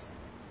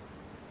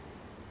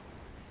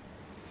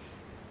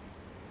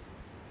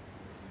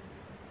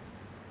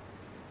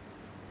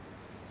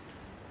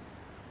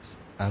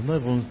 I've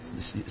not even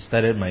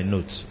started my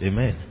notes.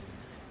 Amen.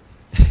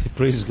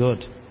 Praise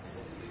God.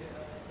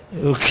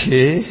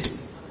 Okay.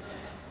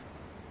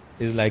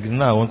 It's like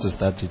now I want to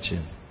start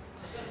teaching.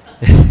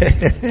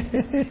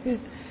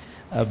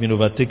 I've been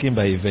overtaken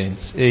by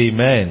events.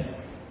 Amen.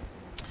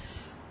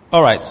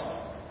 All right.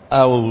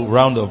 I will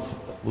round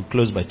up. We'll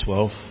close by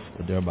 12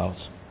 or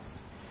thereabouts.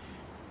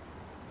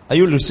 Are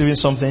you receiving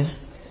something?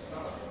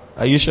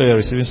 Are you sure you're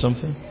receiving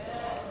something?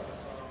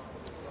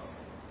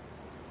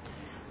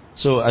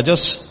 So I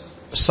just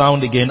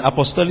sound again.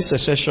 Apostolic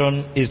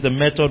succession is the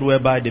method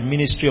whereby the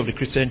ministry of the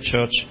Christian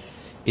church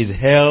is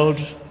held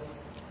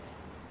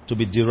to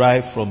be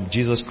derived from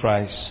Jesus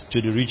Christ to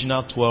the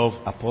original 12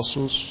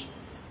 apostles,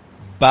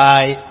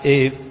 by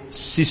a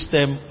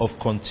system of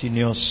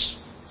continuous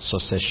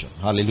succession.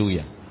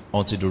 Hallelujah.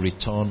 Until the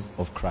return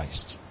of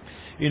Christ.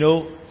 You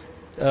know,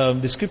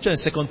 the scripture in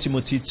 2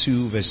 Timothy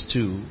 2 verse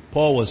 2,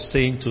 Paul was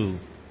saying to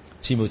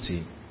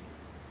Timothy,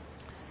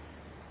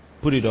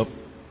 put it up,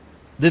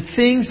 the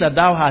things that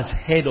thou hast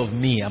heard of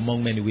me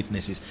among many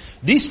witnesses.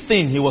 This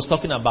thing he was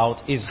talking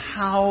about is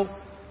how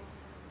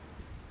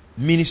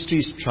ministry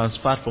is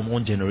transferred from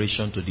one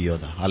generation to the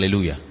other.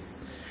 Hallelujah.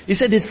 He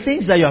said, the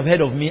things that you have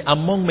heard of me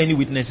among many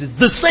witnesses,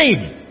 the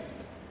same,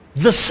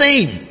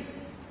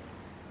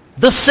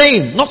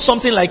 not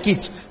something like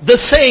it, the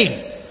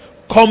same,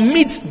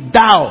 commit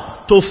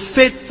thou to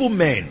faithful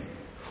men,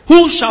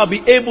 who shall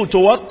be able to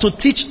what? To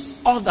teach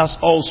others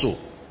also.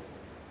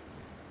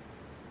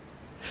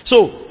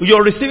 So,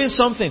 you're receiving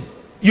something,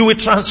 you will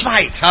transfer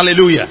it.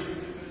 Hallelujah.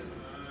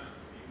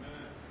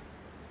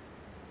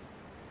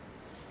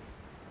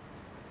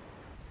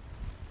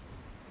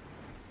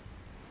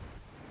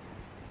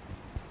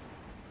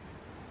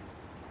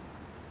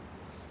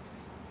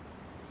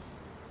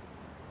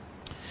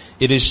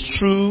 It is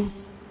true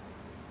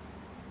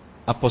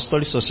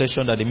apostolic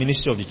succession that the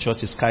ministry of the church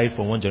is carried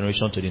from one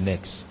generation to the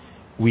next.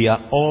 We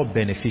are all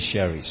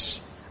beneficiaries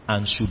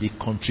and should be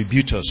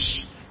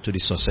contributors to the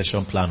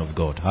succession plan of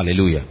God.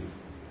 Hallelujah.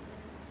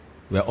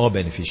 We are all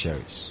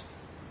beneficiaries.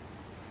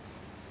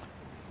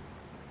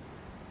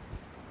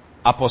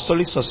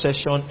 Apostolic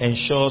succession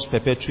ensures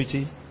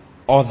perpetuity,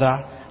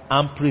 order,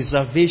 and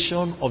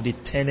preservation of the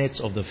tenets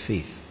of the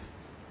faith.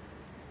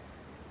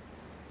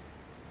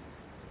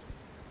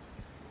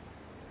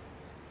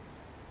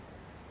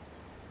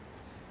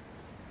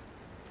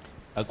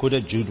 I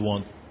quoted Jude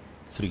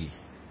 1:3.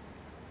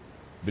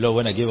 Beloved,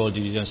 when I gave all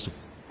diligence to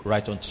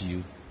write unto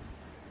you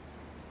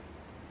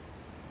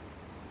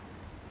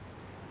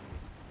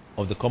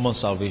of the common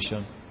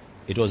salvation,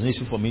 it was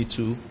needful for me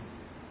to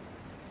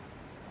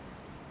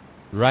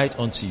write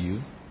unto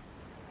you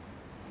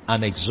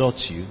and exhort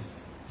you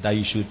that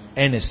you should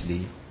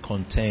earnestly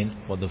contend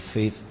for the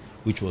faith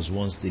which was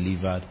once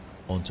delivered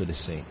unto the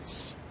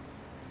saints.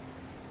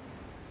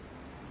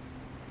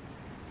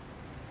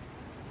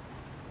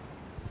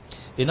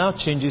 It now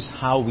changes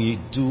how we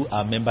do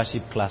our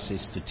membership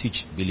classes to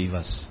teach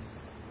believers.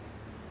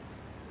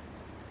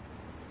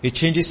 It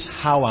changes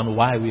how and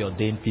why we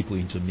ordain people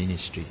into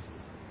ministry.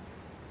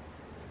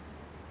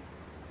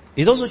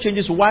 It also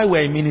changes why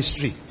we're in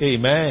ministry.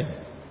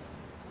 Amen.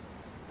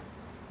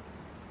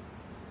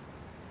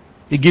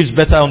 It gives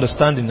better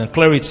understanding and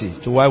clarity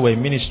to why we're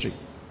in ministry.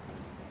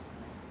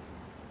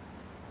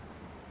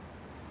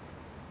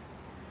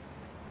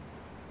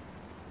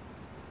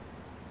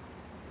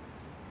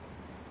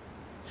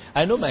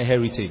 I know my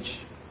heritage.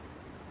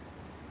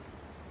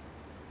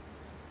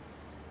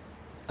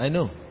 I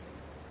know.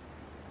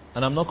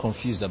 And I'm not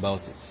confused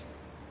about it.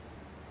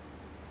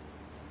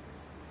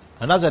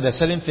 And as they're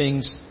selling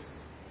things,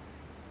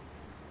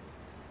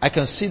 I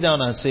can sit down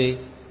and say,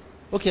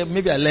 okay,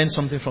 maybe I learned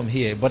something from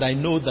here, but I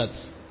know that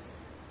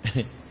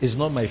it's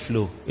not my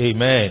flow.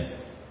 Amen.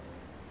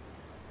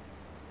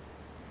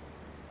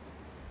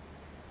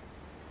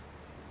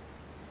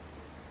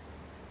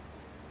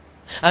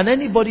 And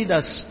anybody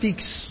that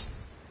speaks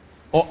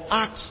or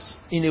acts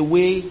in a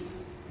way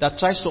that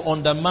tries to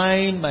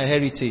undermine my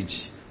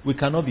heritage, we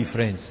cannot be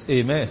friends.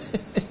 Amen.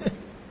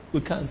 We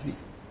can't be.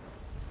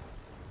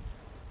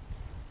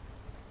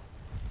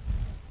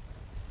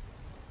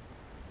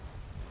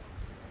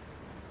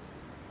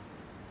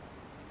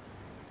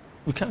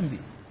 We can't be.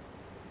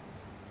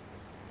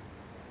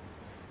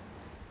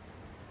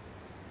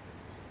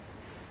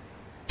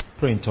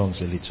 Pray in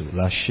tongues a little.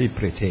 La she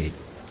prete.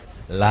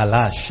 La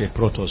la she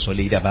proto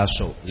solida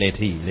baso.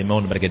 Leti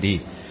lemon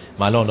brigadi.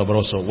 Malon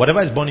obroso.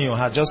 Whatever is born in your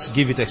heart, just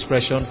give it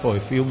expression for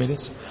a few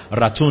minutes.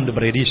 Ratund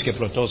bredishke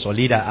protoso.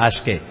 Lida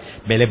aske.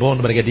 Belebon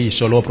brigadi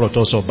solo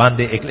protoso.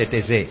 Bande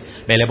ecleteze.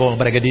 Belebon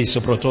brigadi so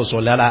protoso.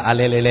 Lala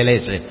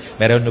aleleleze.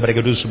 Meron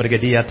brigadus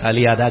brigadia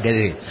talia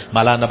dagade.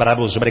 Malanda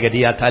barabus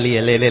brigadia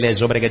talia lelele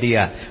zo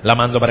brigadia.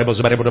 Lamando barabus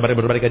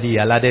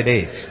brigadia. La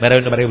dede.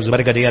 Meron barabus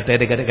brigadia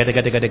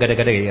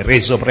tede.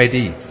 Rezo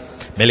predi.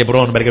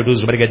 Melebron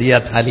Bergadus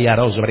Brigadia Talia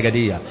Rose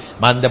Brigadia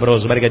Manda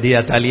Bros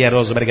Brigadia Talia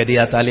Rose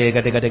Brigadia Talia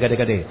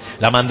Gade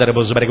La Manda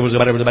Bros Brigadia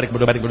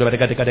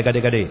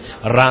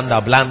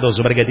Randa Blandos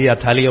Brigadia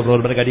Talia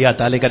Rose Brigadia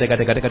Talia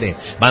Gade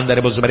Manda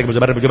Bros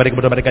Brigadia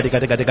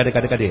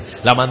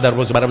La Manda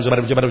Bros Manda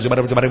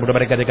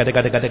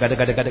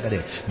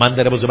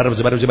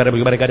Bros.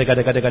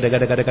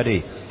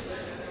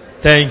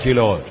 Thank you,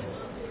 Lord.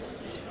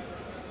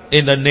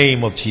 In the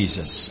name of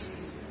Jesus.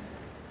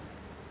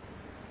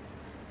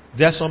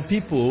 There are some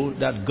people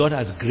that God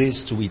has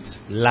graced with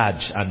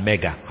large and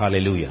mega.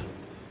 Hallelujah.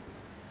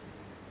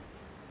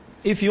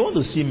 If you want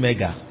to see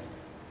mega,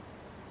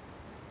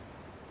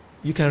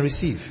 you can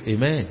receive.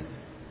 Amen.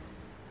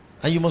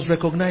 And you must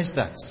recognize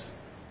that.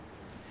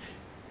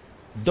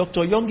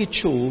 Dr. Yonggi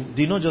Cho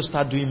did not just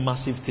start doing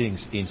massive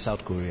things in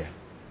South Korea.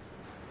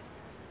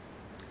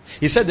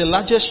 He said the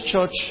largest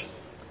church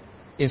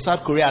in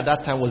South Korea at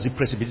that time was the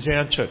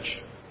Presbyterian Church.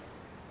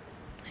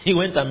 He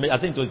went and, I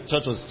think the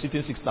church was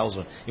sitting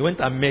 6,000. He went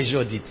and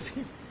measured it.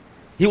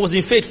 He was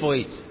in faith for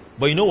it.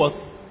 But you know what?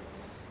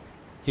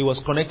 He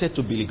was connected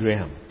to Billy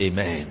Graham.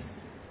 Amen.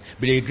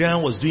 Billy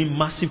Graham was doing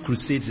massive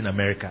crusades in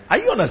America. Are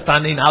you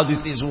understanding how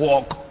these things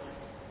work?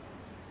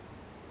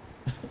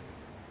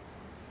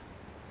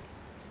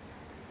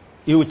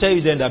 He will tell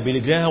you then that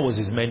Billy Graham was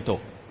his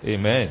mentor.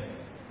 Amen.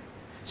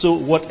 So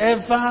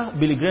whatever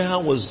Billy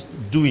Graham was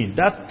doing,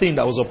 that thing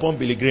that was upon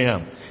Billy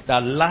Graham,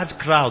 that large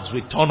crowds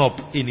will turn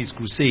up in his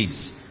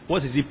crusades.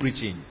 What is he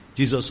preaching?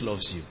 Jesus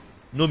loves you.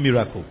 No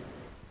miracle.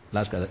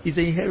 Large crowd. It's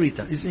an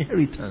inheritance. It's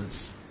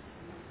inheritance.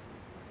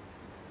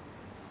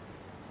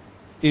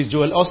 Is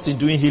Joel Austin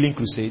doing healing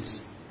crusades?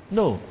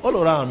 No.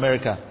 All around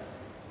America,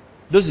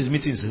 those his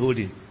meetings he's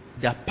holding,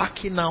 they are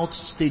packing out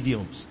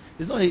stadiums.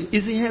 It's not.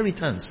 It's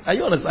inheritance. Are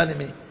you understanding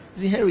me?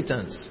 It's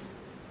inheritance.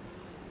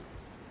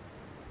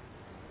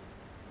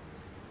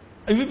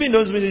 Have you been in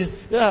those meetings?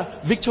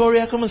 Yeah,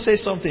 Victoria, come and say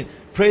something.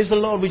 Praise the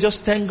Lord. We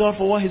just thank God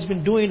for what He's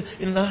been doing.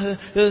 Hey,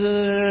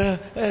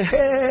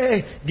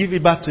 give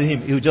it back to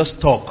Him. He'll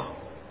just talk.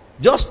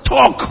 Just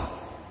talk.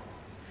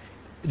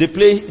 They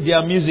play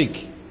their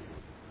music.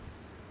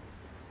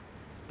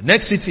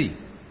 Next city,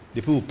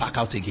 the people pack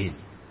out again.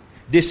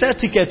 They sell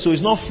tickets, so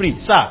it's not free.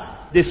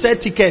 Sir, they sell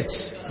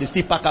tickets. They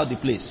still pack out the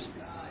place.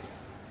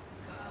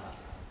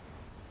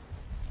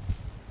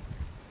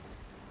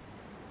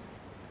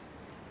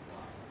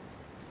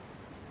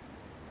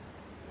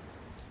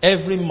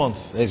 Every month,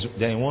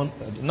 they're in one.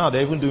 Now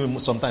they're even doing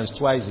sometimes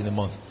twice in a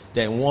month.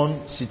 They're in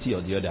one city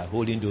or the other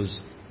holding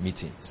those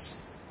meetings.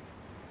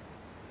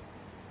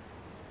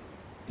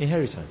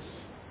 Inheritance.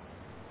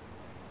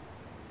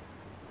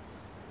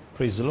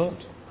 Praise the Lord.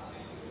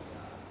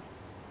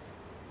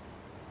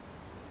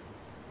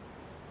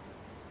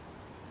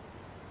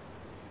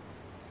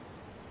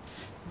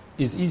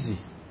 It's easy.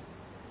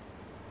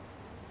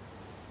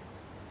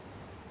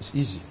 It's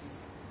easy.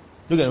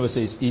 Look at what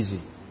say it's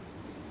easy.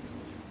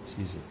 It's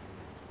easy.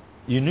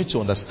 You need to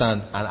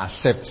understand and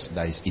accept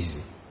that it's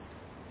easy.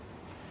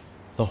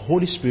 The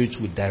Holy Spirit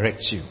will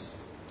direct you.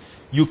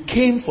 You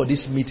came for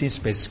this meeting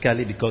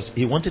specifically because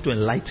He wanted to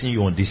enlighten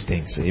you on these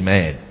things.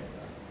 Amen.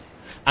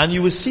 And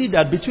you will see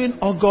that between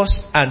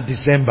August and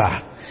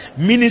December,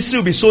 ministry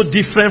will be so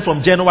different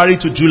from January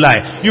to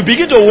July. You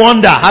begin to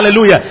wonder,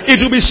 hallelujah, it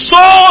will be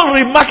so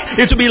remarkable.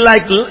 It will be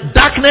like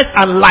darkness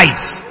and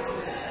light.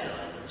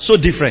 So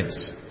different.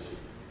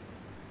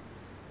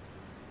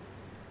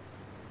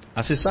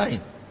 As a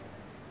sign.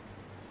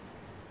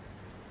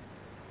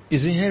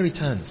 Is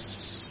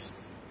inheritance.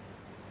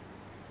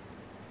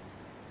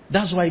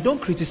 That's why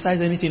don't criticize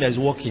anything that is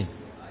working.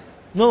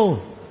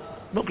 No.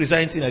 Don't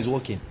criticize anything that is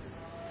working.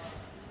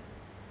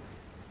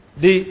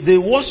 The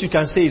worst you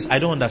can say is, I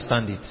don't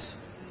understand it.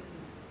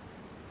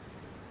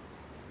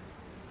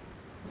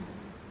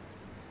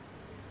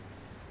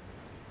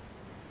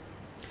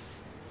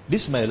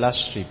 This is my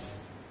last trip.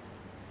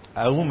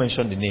 I won't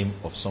mention the name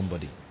of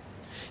somebody.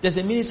 There's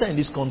a minister in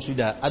this country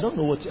that I don't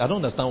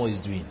understand what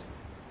he's doing.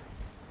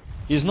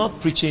 He's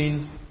not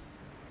preaching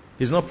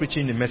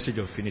the message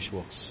of finished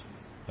works.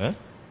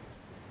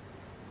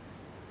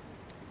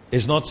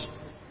 It's not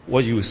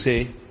what you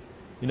say.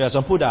 You know,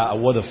 some people that are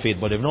a word of faith,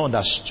 but they've not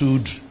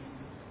understood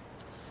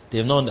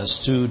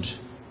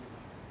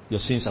your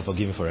sins are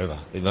forgiven forever.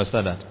 You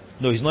understand that?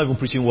 No, he's not even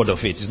preaching word of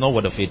faith. It's not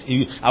word of faith.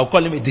 I'll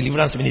call him a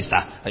deliverance minister.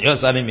 Are you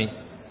understanding me?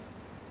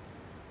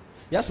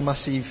 He has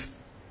massive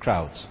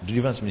crowds.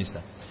 Deliverance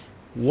minister.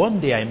 One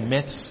day I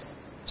met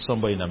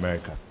somebody in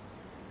America.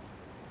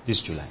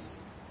 This July.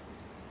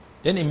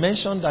 Then he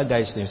mentioned that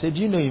guy's name. He said,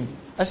 do you know him?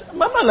 I said,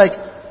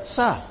 Mama,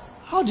 sir,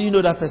 how do you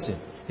know that person?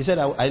 He said,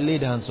 I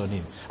laid hands on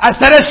him. I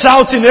started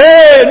shouting,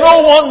 hey,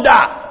 no wonder.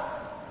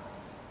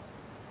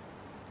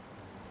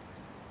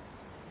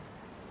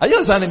 Are you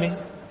understanding me?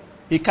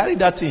 He carried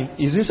that thing.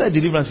 He's inside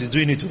deliverance. He's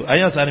doing it too. Are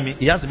you understanding me?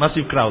 He has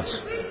massive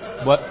crowds.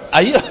 But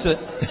are you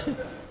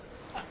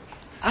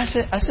I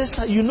said,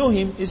 sir, you know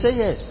him? He said,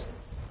 yes.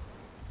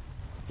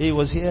 He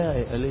was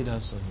here. I laid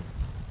hands on him.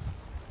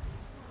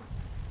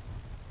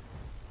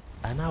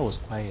 And I was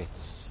quiet.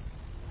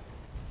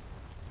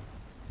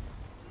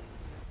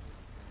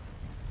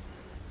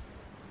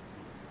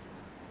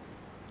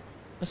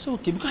 I said,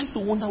 okay, because I used to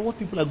wonder what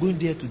people are going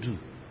there to do.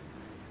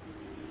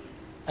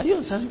 Are you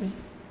understanding me?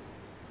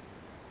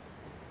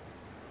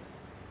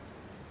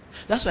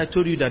 That's why I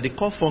told you that the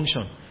core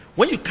function,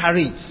 when you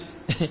carry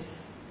it,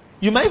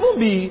 you might even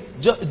be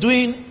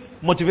doing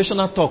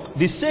motivational talk.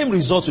 The same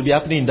results will be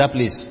happening in that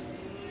place.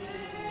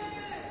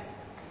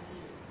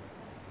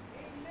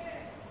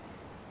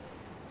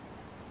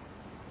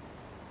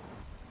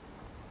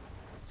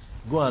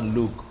 Go and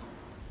look.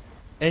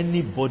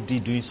 Anybody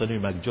doing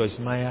something like Joyce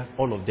Meyer,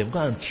 all of them, go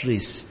and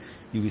trace.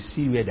 You will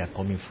see where they are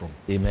coming from.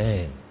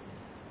 Amen.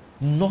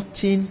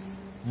 Nothing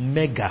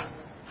mega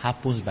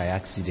happens by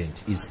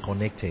accident. It's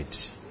connected.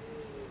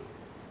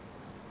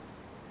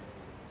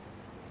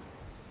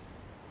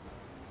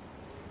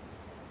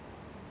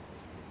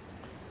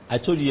 I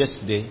told you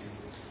yesterday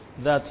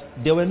that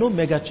there were no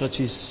mega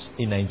churches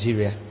in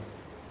Nigeria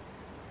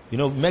You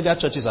know, mega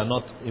churches are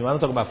not, you are not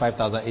talking about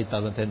 5,000,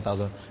 8,000,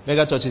 10,000.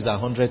 Mega churches are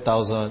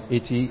 100,000,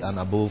 80 and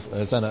above,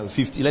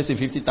 50, let's say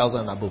 50,000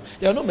 and above.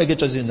 There are no mega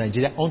churches in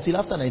Nigeria until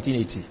after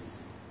 1980.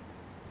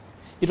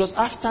 It was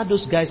after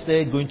those guys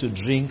there going to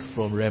drink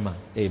from Rema.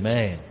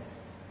 Amen.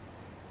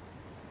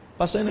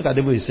 Pastor Enoch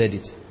Adebo said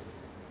it.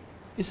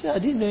 He said, I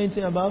didn't know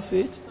anything about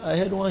faith. I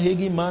heard one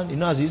Hagin man, you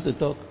know, as he used to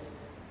talk.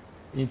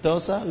 In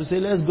Tulsa, we say,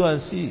 let's go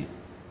and see.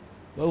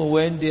 When we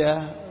went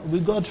there, we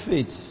got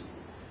faith.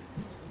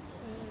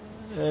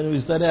 And we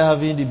started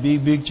having the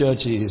big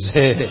churches.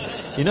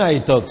 You know how he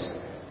talks.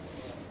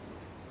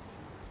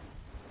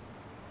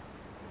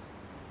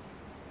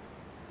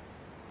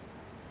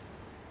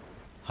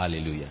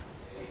 Hallelujah.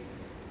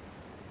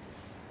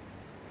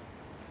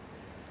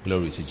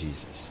 Glory to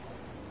Jesus.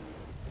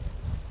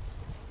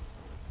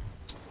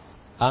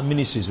 Our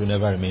ministries will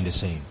never remain the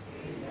same.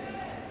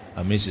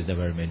 Our ministries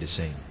never remain the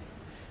same.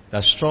 There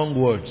are strong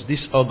words.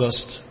 This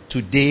August,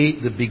 today,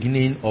 the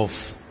beginning of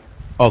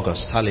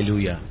August,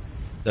 hallelujah,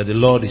 that the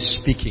Lord is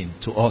speaking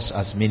to us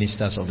as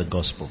ministers of the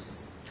gospel.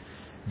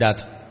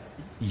 That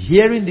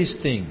hearing these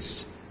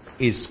things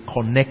is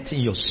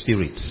connecting your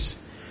spirits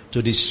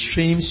to the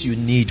streams you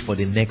need for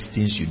the next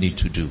things you need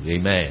to do.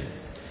 Amen.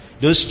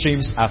 Those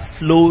streams are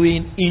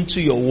flowing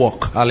into your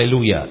work.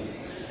 Hallelujah.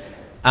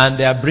 And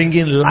they are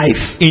bringing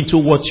life into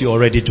what you're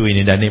already doing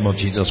in the name of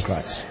Jesus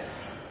Christ.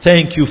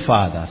 Thank you,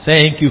 Father.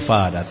 Thank you,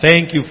 Father.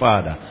 Thank you,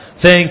 Father.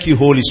 Thank you,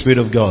 Holy Spirit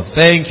of God.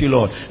 Thank you,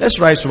 Lord. Let's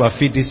rise to our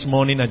feet this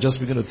morning and just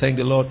begin to thank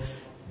the Lord.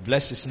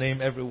 Bless His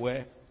name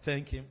everywhere.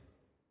 Thank Him.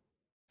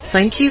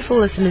 Thank you for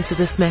listening to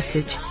this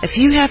message. If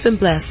you have been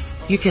blessed,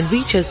 you can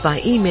reach us by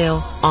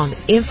email on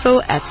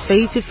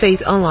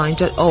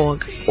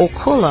info@faith2faithonline.org or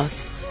call us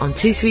on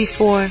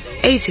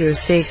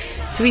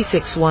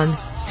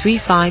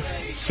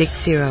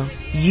 234-806-361-3560.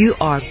 You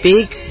are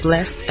big,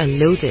 blessed, and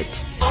loaded.